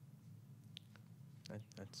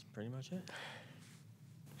 That's pretty much it.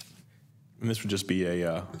 And this would just be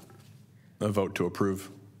a vote to approve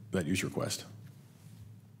that use request.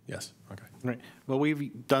 Yes, okay. Right. Well,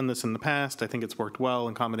 we've done this in the past. I think it's worked well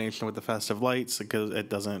in combination with the festive lights because it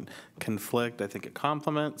doesn't conflict. I think it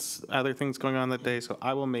complements other things going on that day. So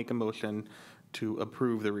I will make a motion to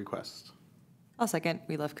approve the request. I'll second.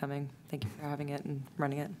 We love coming. Thank you for having it and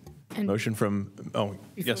running it. And Motion from, oh,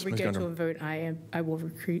 yes, before we Ms. go to a Gundrum. vote, I will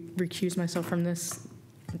recuse myself from this.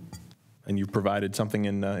 And you provided something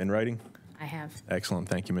in writing? I have. Excellent.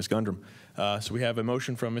 Thank you, Ms. Gundrum. So we have a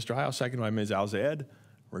motion from Mr. Heil, second by Ms. Al-Zayed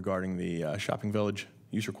regarding the Shopping Village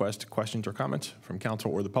use request. Questions or comments from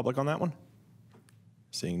council or the public on that one?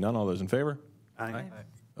 Seeing none, all those in favor? Aye.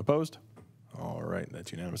 Opposed? All right,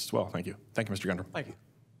 that's unanimous as well. Thank you. Thank you, Mr. Gundrum. Thank you.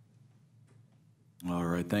 All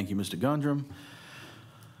right, thank you, Mr. Gundrum.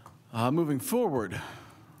 Moving forward,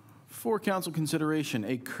 for council consideration,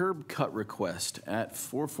 a curb cut request at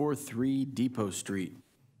 443 Depot Street.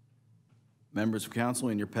 Members of council,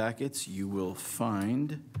 in your packets, you will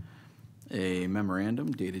find a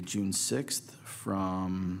memorandum dated June 6th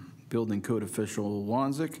from Building Code Official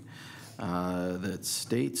Wanzik that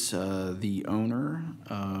states the owner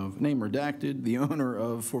of, name redacted, the owner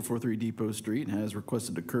of 443 Depot Street has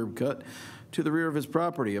requested a curb cut to the rear of his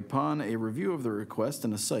property. Upon a review of the request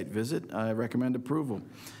and a site visit, I recommend approval.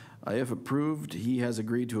 If approved, he has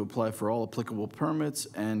agreed to apply for all applicable permits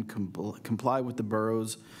and comply with the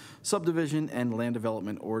borough's subdivision and land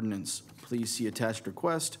development ordinance. Please see attached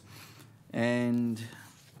request, and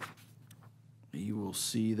you will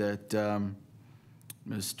see that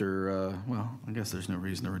well, I guess there's no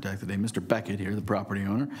reason to redact the name. Mr. Beckett here, the property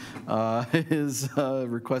owner, is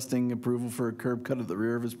requesting approval for a curb cut at the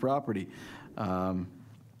rear of his property.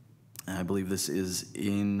 I believe this is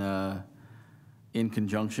in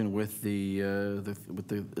conjunction with the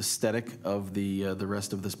aesthetic of the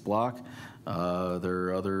rest of this block. There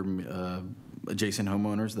are other adjacent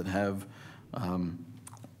homeowners that have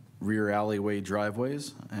rear alleyway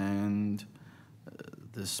driveways, and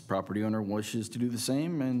this property owner wishes to do the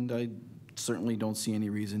same, and I certainly don't see any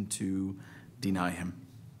reason to deny him.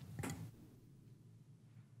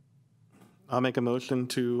 I'll make a motion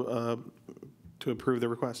to approve the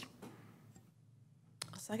request.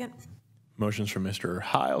 I'll second. Motions from Mr.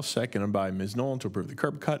 Heil, seconded by Ms. Nolan to approve the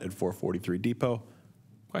curb cut at 443 Depot.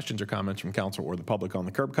 Questions or comments from council or the public on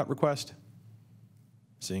the curb cut request?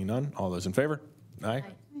 Seeing none, all those in favor? Aye.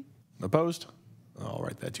 Opposed? All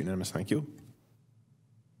right, that's unanimous. Thank you.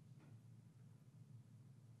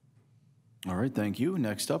 All right, thank you.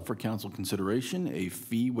 Next up for council consideration, a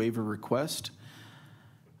fee waiver request.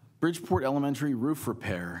 Bridgeport Elementary roof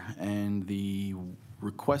repair, and the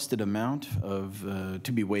requested amount of,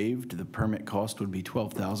 to be waived, the permit cost would be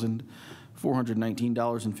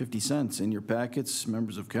 $12,419.50. In your packets,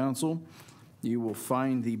 members of council, you will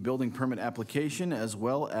find the building permit application as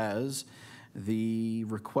well as the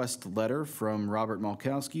request letter from Robert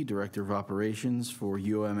Malkowski, Director of Operations for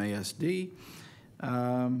UMASD.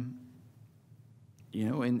 You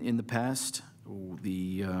know, in the past,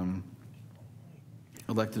 the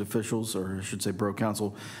elected officials, or I should say Borough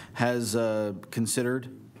Council, has considered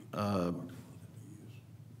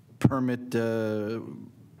permit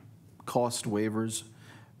cost waivers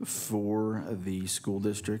for the school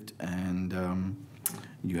district, and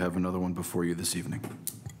you have another one before you this evening.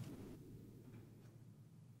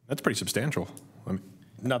 That's pretty substantial. I mean,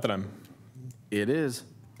 not that I'm... It is.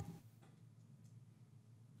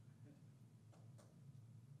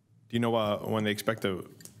 Do you know when they expect to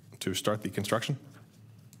start the construction?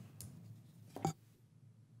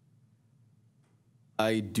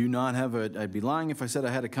 I do not have I'd be lying if I said I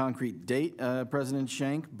had a concrete date, President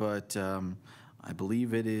Schenk, but I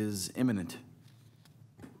believe it is imminent.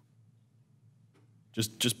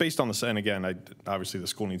 Just based on the, and again, obviously the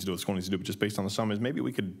school needs to do what the school needs to do, but just based on the sum is maybe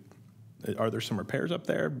we could, are there some repairs up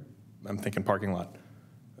there? I'm thinking parking lot.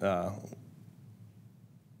 I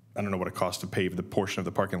don't know what it costs to pave the portion of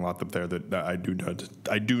the parking lot up there that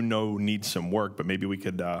I do know needs some work, but maybe we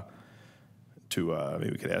could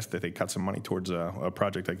maybe we could ask that they cut some money towards a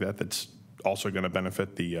project like that that's also going to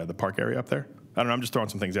benefit the park area up there. I don't know. I'm just throwing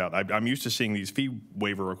some things out. I'm used to seeing these fee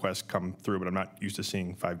waiver requests come through, but I'm not used to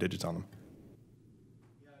seeing 5 digits on them.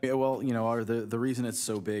 Yeah, well, you know, the reason it's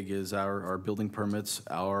so big is our building permits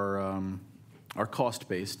are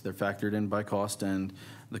cost-based. They're factored in by cost, and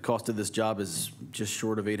the cost of this job is just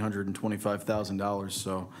short of $825,000.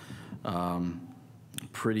 So,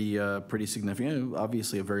 pretty significant.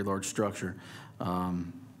 Obviously, a very large structure. I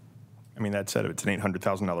mean, that said, if it's an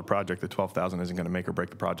 $800,000 project, the $12,000 isn't going to make or break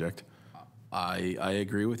the project. I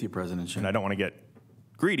agree with you, President Schenk. And I don't want to get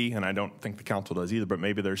greedy, and I don't think the council does either, but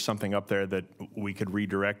maybe there's something up there that we could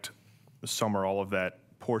redirect some or all of that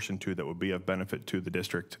portion to that would be of benefit to the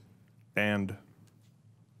district and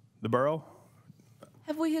the borough.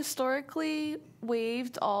 Have we historically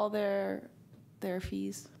waived all their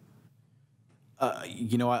fees?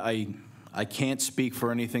 You know, I can't speak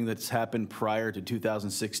for anything that's happened prior to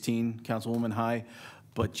 2016, Councilwoman High,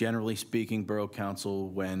 but generally speaking, Borough Council,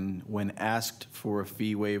 when asked for a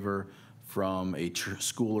fee waiver from a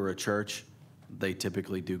school or a church, they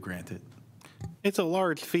typically do grant it. It's a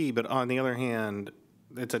large fee, but on the other hand,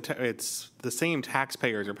 it's the same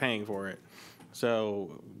taxpayers are paying for it.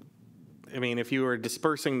 So, I mean, if you were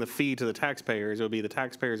dispersing the fee to the taxpayers, it would be the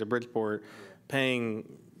taxpayers of Bridgeport paying.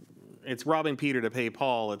 It's robbing Peter to pay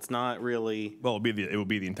Paul. It's not really. Well, it would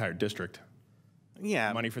be the entire district.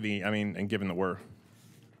 Yeah. Money for the. I mean, and given that we're.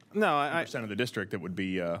 No, percent of the district, it would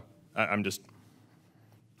be. I'm just.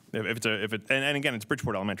 If and again, it's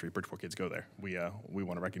Bridgeport Elementary. Bridgeport kids go there. We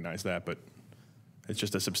want to recognize that, but it's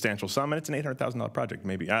just a substantial sum, and it's an $800,000 project.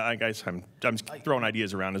 Maybe I guess I'm just throwing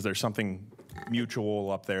ideas around. Is there something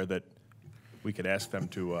mutual up there that we could ask them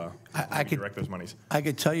to direct those monies? I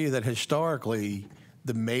could tell you that historically,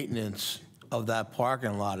 the maintenance of that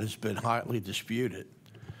parking lot has been hotly disputed.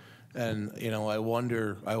 And, you know, I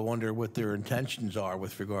wonder what their intentions are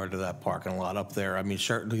with regard to that parking lot up there. I mean,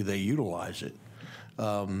 certainly they utilize it,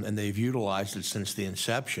 and they've utilized it since the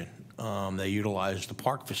inception. They utilize the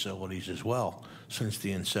park facilities as well since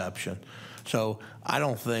the inception. So I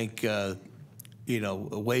don't think, you know,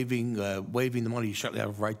 waiving the money, you certainly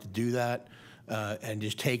have a right to do that. And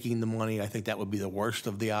just taking the money, I think that would be the worst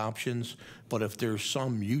of the options. But if there's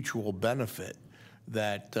some mutual benefit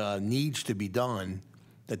that needs to be done,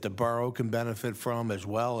 that the borough can benefit from as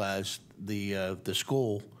well as the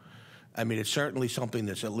school, I mean, it's certainly something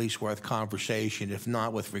that's at least worth conversation, if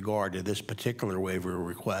not with regard to this particular waiver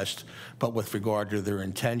request, but with regard to their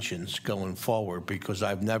intentions going forward, because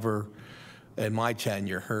I've never, in my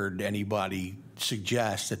tenure, heard anybody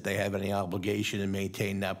suggest that they have any obligation to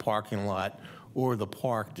maintain that parking lot or the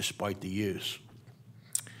park despite the use.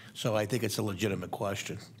 So I think it's a legitimate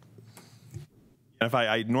question. If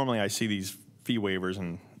normally I see these fee waivers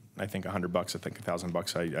and I think $100, I think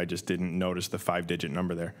 $1,000. I just didn't notice the 5-digit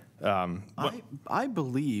number there. I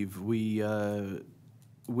believe we,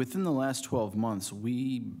 within the last 12 months,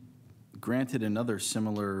 we granted another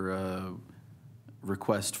similar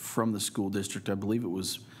request from the school district. I believe it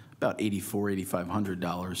was about $8,400,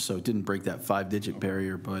 $8,500. So it didn't break that 5-digit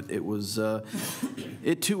barrier, but it was,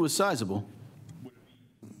 it too was sizable.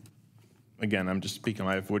 Again, I'm just speaking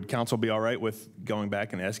live. Would council be all right with going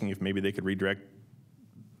back and asking if maybe they could redirect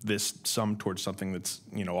this sum towards something that's,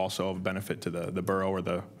 also of benefit to the borough or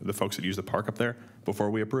the folks that use the park up there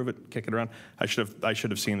before we approve it, kick it around. I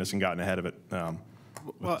should have seen this and gotten ahead of it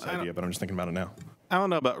with this idea, but I'm just thinking about it now. I don't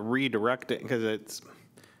know about redirecting, because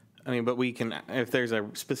but we can, if there's a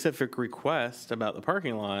specific request about the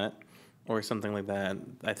parking lot or something like that,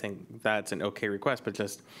 I think that's an okay request, but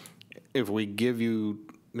just if we reduce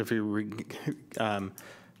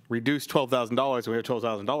 $12,000, we have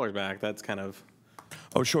 $12,000 back, that's kind of.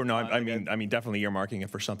 Oh, sure. No, I mean, definitely earmarking it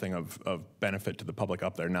for something of benefit to the public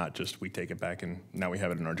up there, not just we take it back and now we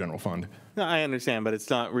have it in our general fund. No, I understand, but it's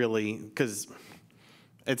not really, because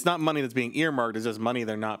it's not money that's being earmarked, it's just money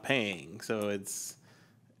they're not paying. So it's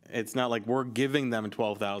not like we're giving them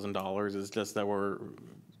 $12,000, it's just that we're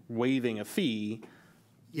waiving a fee.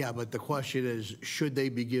 Yeah, but the question is, should they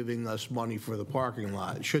be giving us money for the parking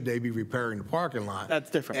lot? Should they be repairing the parking lot? That's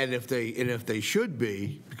different. And if they should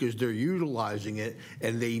be, because they're utilizing it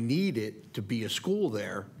and they need it to be a school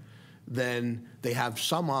there, then they have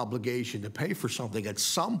some obligation to pay for something at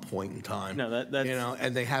some point in time. No, that's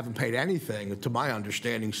and they haven't paid anything, to my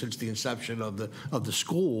understanding, since the inception of the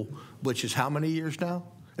school, which is how many years now?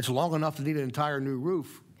 It's long enough to need an entire new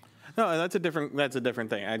roof. No, that's a different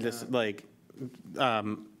thing. I just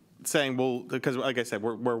saying, well, because like I said,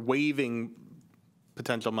 we're waiving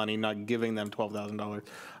potential money, not giving them $12,000.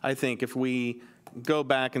 I think if we go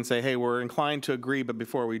back and say, hey, we're inclined to agree, but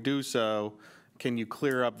before we do so, can you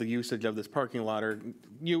clear up the usage of this parking lot? Or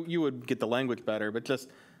you would get the language better, but just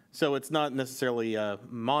so it's not necessarily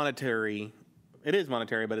monetary. It is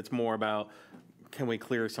monetary, but it's more about, can we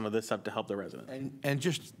clear some of this up to help the resident? And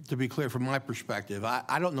just to be clear, from my perspective,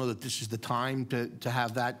 I don't know that this is the time to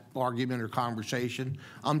have that argument or conversation.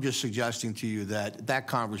 I'm just suggesting to you that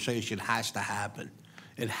conversation has to happen.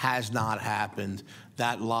 It has not happened.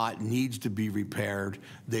 That lot needs to be repaired.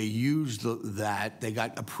 They used that. They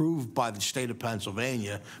got approved by the state of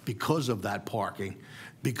Pennsylvania because of that parking,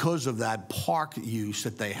 because of that park use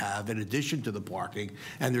that they have in addition to the parking,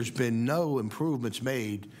 and there's been no improvements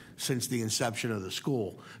made since the inception of the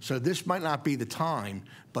school. So this might not be the time,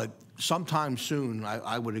 but sometime soon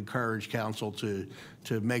I would encourage council to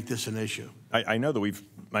make this an issue. I know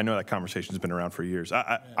that conversation's been around for years.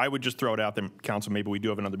 I would just throw it out there, council, maybe we do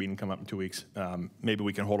have another meeting come up in 2 weeks. Maybe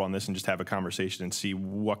we can hold on this and just have a conversation and see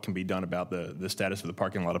what can be done about the status of the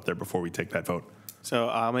parking lot up there before we take that vote. So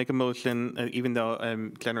I'll make a motion, even though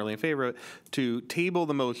I'm generally in favor of it, to table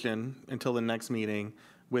the motion until the next meeting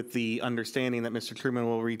with the understanding that Mr. Truman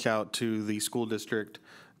will reach out to the school district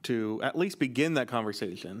to at least begin that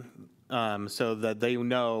conversation so that they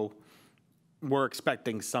know we're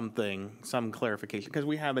expecting some clarification, because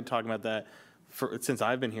we have been talking about that since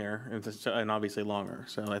I've been here and obviously longer.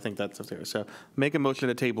 So I think that's fair. So make a motion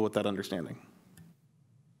to table with that understanding.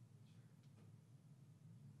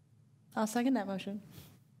 I'll second that motion.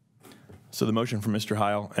 So the motion from Mr.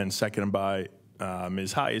 Heil and seconded by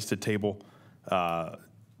Ms. High is to table the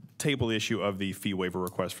issue of the fee waiver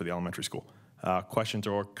request for the elementary school. Questions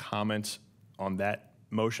or comments on that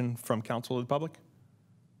motion from council or the public?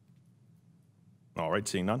 All right,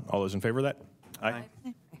 seeing none. All those in favor of that? Aye.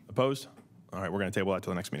 Opposed? All right, we're going to table that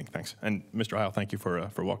till the next meeting. Thanks. And Mr. Heil, thank you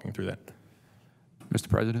for walking through that. Mr.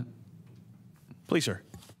 President? Please, sir.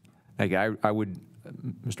 Hey, I would,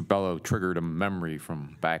 Mr. Bello triggered a memory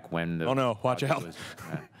from back when. Oh, no, watch out.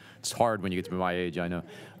 It's hard when you get to be my age, I know.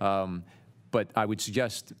 But I would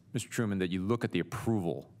suggest, Mr. Truman, that you look at the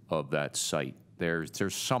approval of that site.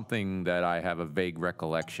 There's something that I have a vague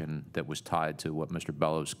recollection that was tied to what Mr.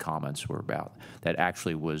 Bello's comments were about, that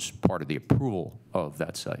actually was part of the approval of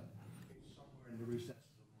that site.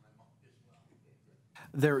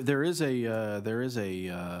 There is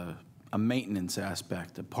a maintenance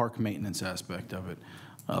aspect, a park maintenance aspect of it.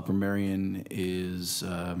 Upper Merion is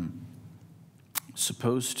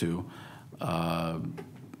supposed to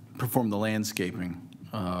perform the landscaping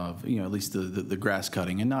of, at least the grass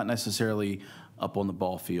cutting, and not necessarily up on the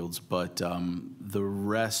ball fields, but the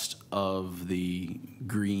rest of the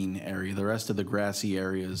green area, the rest of the grassy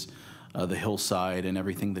areas, the hillside and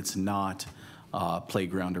everything that's not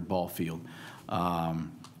playground or ball field.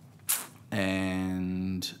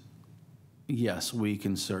 And yes, we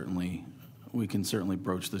can certainly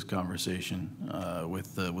broach this conversation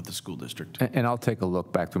with the school district. And I'll take a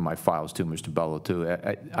look back through my files too, Mr. Bello, too.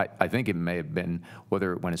 I think it may have been,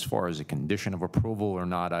 whether it went as far as a condition of approval or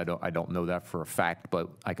not, I don't know that for a fact, but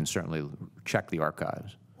I can certainly check the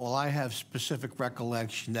archives. Well, I have specific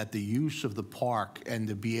recollection that the use of the park and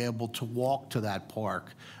to be able to walk to that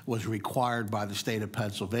park was required by the state of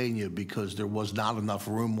Pennsylvania because there was not enough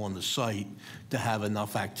room on the site to have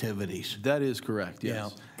enough activities. That is correct,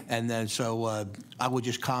 yes. And then so I would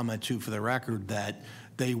just comment too for the record that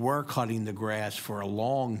they were cutting the grass for a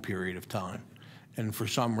long period of time. And for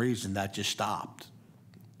some reason that just stopped.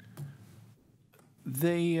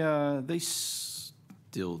 They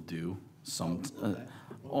still do some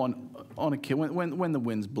on a when the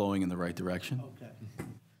wind's blowing in the right direction.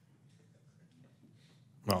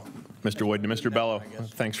 Well, Mr. Wood and Mr. Bello,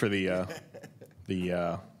 thanks for the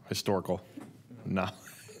historical knowledge.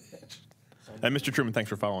 And Mr. Truman, thanks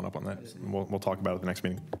for following up on that. We'll talk about it at the next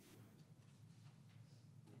meeting.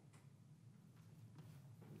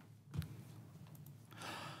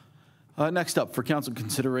 Next up, for council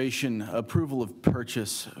consideration, approval of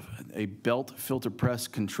purchase of a belt filter press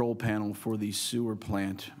control panel for the sewer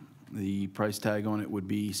plant. The price tag on it would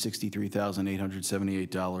be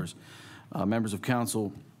 $63,878. Members of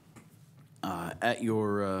council, at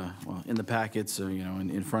your, well, in the packets,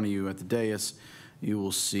 in front of you at the dais, you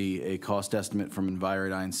will see a cost estimate from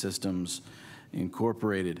Envirodyne Systems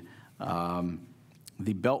Incorporated.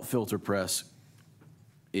 The belt filter press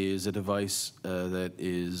is a device that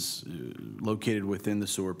is located within the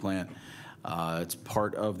sewer plant. It's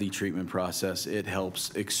part of the treatment process. It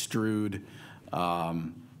helps extrude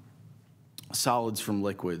solids from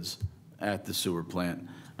liquids at the sewer plant,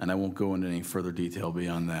 and I won't go into any further detail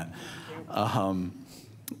beyond that.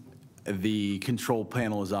 The control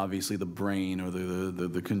panel is obviously the brain or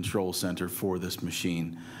the control center for this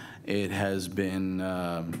machine. It has been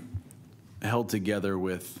held together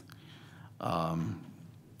with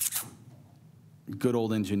good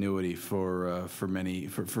old ingenuity for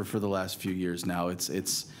the last few years now.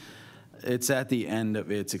 It's at the end of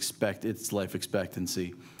its life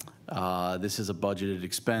expectancy. This is a budgeted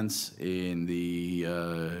expense in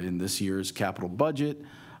this year's capital budget.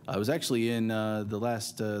 I was actually in the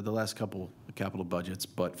last couple capital budgets,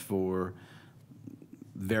 but for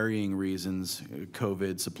varying reasons,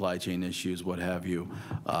 COVID, supply chain issues, what have you,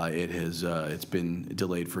 it's been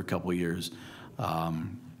delayed for a couple years.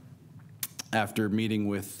 After meeting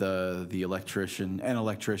with the electrician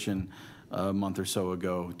a month or so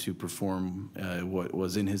ago to perform what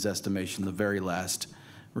was in his estimation the very last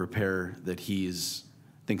repair that he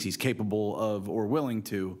thinks he's capable of or willing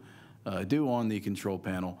to do on the control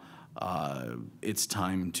panel, it's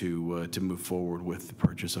time to move forward with the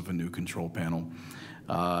purchase of a new control panel.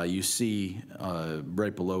 You see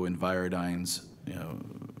right below Envirodyne's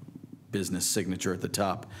business signature at the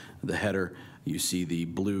top, the header. You see the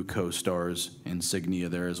blue Co-Stars insignia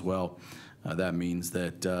there as well. That means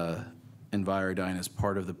that Envirodyne is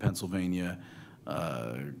part of the Pennsylvania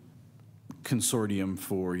consortium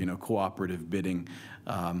for cooperative bidding,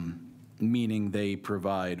 meaning they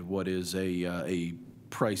provide what is a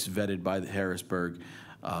price vetted by the Harrisburg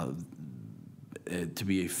to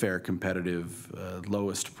be a fair, competitive,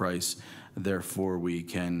 lowest price. Therefore, we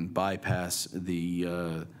can bypass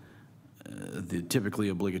the typically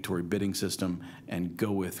obligatory bidding system and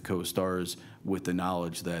go with Co-Stars with the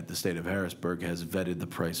knowledge that the state of Harrisburg has vetted the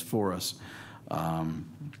price for us.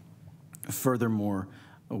 Furthermore,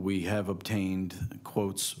 we have obtained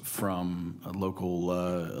quotes from local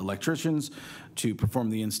electricians to perform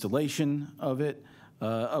the installation of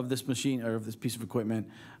this machine or of this piece of equipment.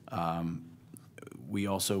 We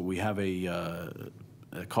have a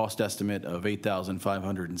cost estimate of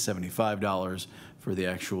 $8,575 for the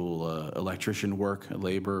actual electrician work,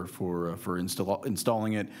 labor for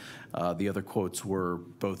installing it. The other quotes were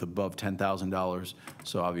both above $10,000,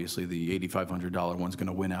 so obviously the $8,500 one's going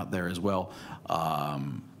to win out there as well.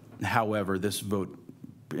 However, this vote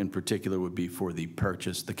in particular would be for the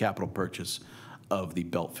capital purchase of the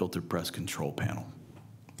belt filter press control panel.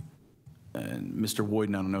 And Mr. Woyden,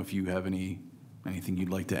 I don't know if you have anything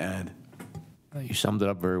you'd like to add. You summed it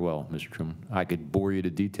up very well, Mr. Truman. I could bore you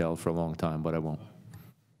to detail for a long time, but I won't.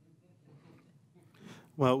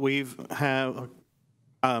 Well, we were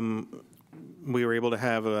able to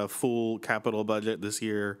have a full capital budget this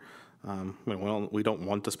year. We don't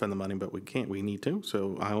want to spend the money, but we need to.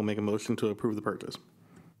 So I will make a motion to approve the purchase.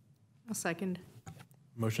 I'll second.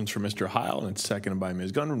 Motion's for Mr. Heil, and it's seconded by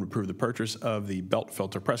Ms. Gundrum to approve the purchase of the belt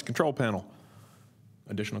filter press control panel.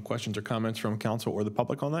 Additional questions or comments from council or the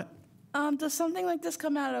public on that? Does something like this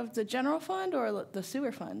come out of the general fund or the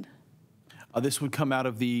sewer fund? This would come out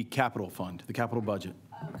of the capital fund, the capital budget.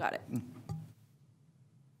 Oh, got it.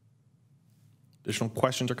 Additional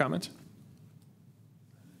questions or comments?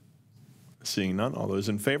 Seeing none, all those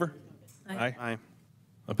in favor? Aye. Aye.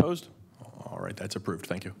 Opposed? All right, that's approved.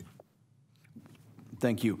 Thank you.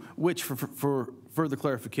 Thank you. Which, for further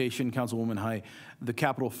clarification, Councilwoman High, the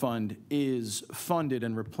capital fund is funded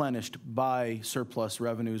and replenished by surplus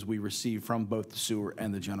revenues we receive from both the sewer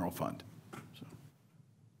and the general fund. So.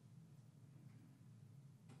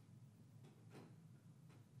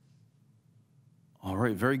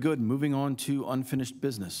 right, very good. Moving on to unfinished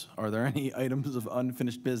business. Are there any items of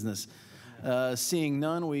unfinished business? Seeing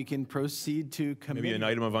none, we can proceed to committee. Maybe an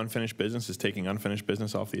item of unfinished business is taking unfinished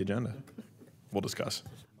business off the agenda. We'll discuss.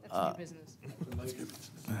 That's new business.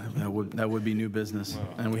 That would be new business,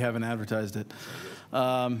 and we haven't advertised it.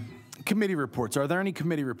 Committee reports. Are there any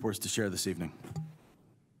committee reports to share this evening?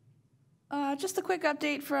 Just a quick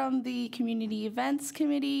update from the Community Events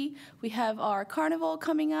Committee. We have our carnival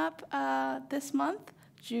coming up this month,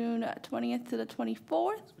 June 20th to the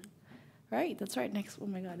 24th. Right, that's right. Next, oh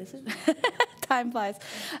my God, is it? Time flies.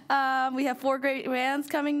 We have 4 great bands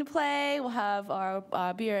coming to play. We'll have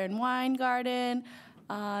our beer and wine garden,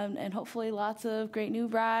 and hopefully lots of great new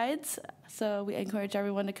rides. So we encourage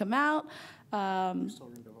everyone to come out.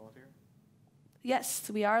 Yes,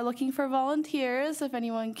 we are looking for volunteers. If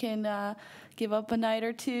anyone can give up a night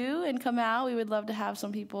or two and come out, we would love to have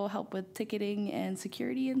some people help with ticketing and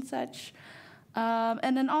security and such.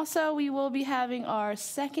 And then also we will be having our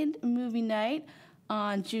second movie night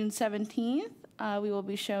on June 17th. We will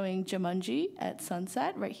be showing Jumanji at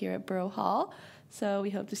sunset right here at Borough Hall. So we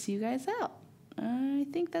hope to see you guys out. I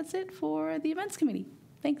think that's it for the events committee.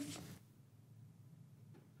 Thanks.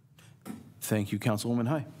 Thank you, Councilwoman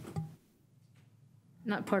High.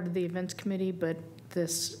 Not part of the events committee, but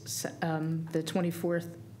this, the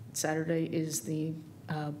 24th Saturday is the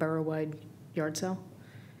borough-wide yard sale.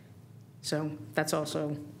 So that's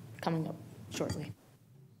also coming up shortly.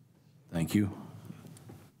 Thank you.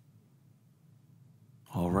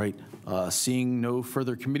 All right. Seeing no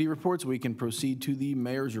further committee reports, we can proceed to the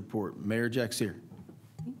mayor's report. Mayor Jack Sear.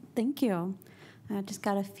 Thank you. I just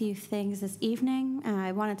got a few things this evening.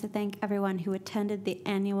 I wanted to thank everyone who attended the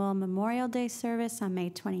annual Memorial Day service on May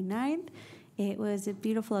 29th. It was a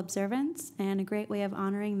beautiful observance and a great way of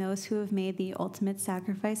honoring those who have made the ultimate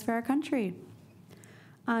sacrifice for our country.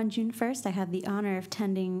 On June 1st, I had the honor of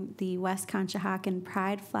attending the West Conshohocken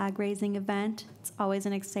Pride flag raising event. It's always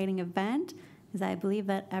an exciting event, as I believe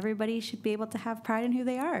that everybody should be able to have pride in who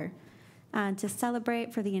they are. To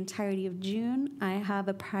celebrate for the entirety of June, I have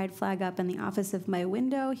a pride flag up in the office of my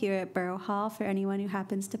window here at Borough Hall for anyone who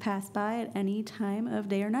happens to pass by at any time of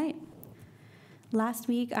day or night. Last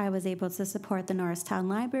week, I was able to support the Norristown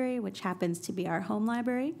Library, which happens to be our home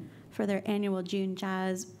library, for their annual June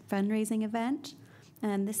Jazz fundraising event.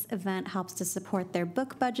 And this event helps to support their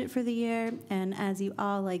book budget for the year. And as you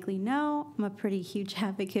all likely know, I'm a pretty huge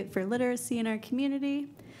advocate for literacy in our community.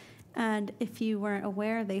 And if you weren't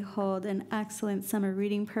aware, they hold an excellent summer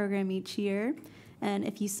reading program each year. And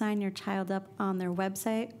if you sign your child up on their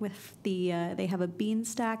website with they have a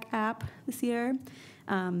Beanstack app this year,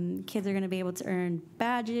 kids are going to be able to earn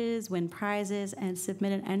badges, win prizes, and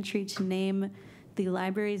submit an entry to name the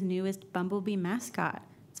library's newest bumblebee mascot.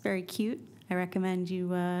 It's very cute. I recommend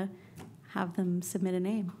you have them submit a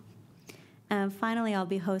name. And finally, I'll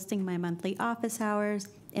be hosting my monthly office hours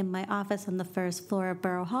in my office on the first floor of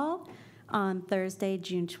Borough Hall on Thursday,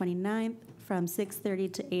 June 29th from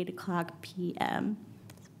 6:30 to 8 o'clock p.m.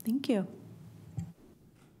 Thank you.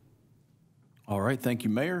 All right, thank you,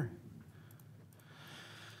 Mayor.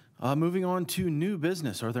 Moving on to new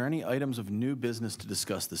business. Are there any items of new business to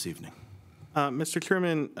discuss this evening? Mr.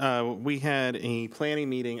 Truman, we had a planning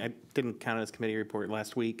meeting. I didn't count it as committee report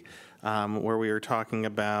last week, where we were talking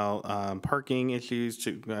about parking issues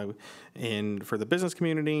for the business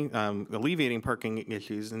community, alleviating parking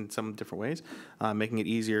issues in some different ways, making it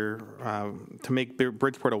easier to make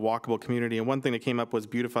Bridgeport a walkable community. And one thing that came up was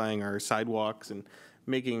beautifying our sidewalks and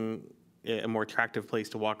making a more attractive place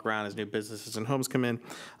to walk around as new businesses and homes come in.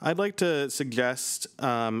 I'd like to suggest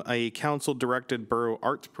a council-directed borough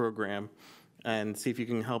arts program and see if you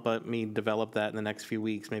can help me develop that in the next few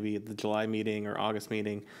weeks, maybe at the July meeting or August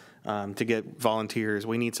meeting, to get volunteers.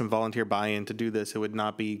 We need some volunteer buy-in to do this. It would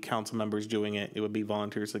not be council members doing it. It would be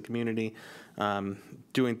volunteers in the community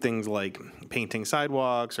doing things like painting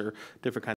sidewalks or different kinds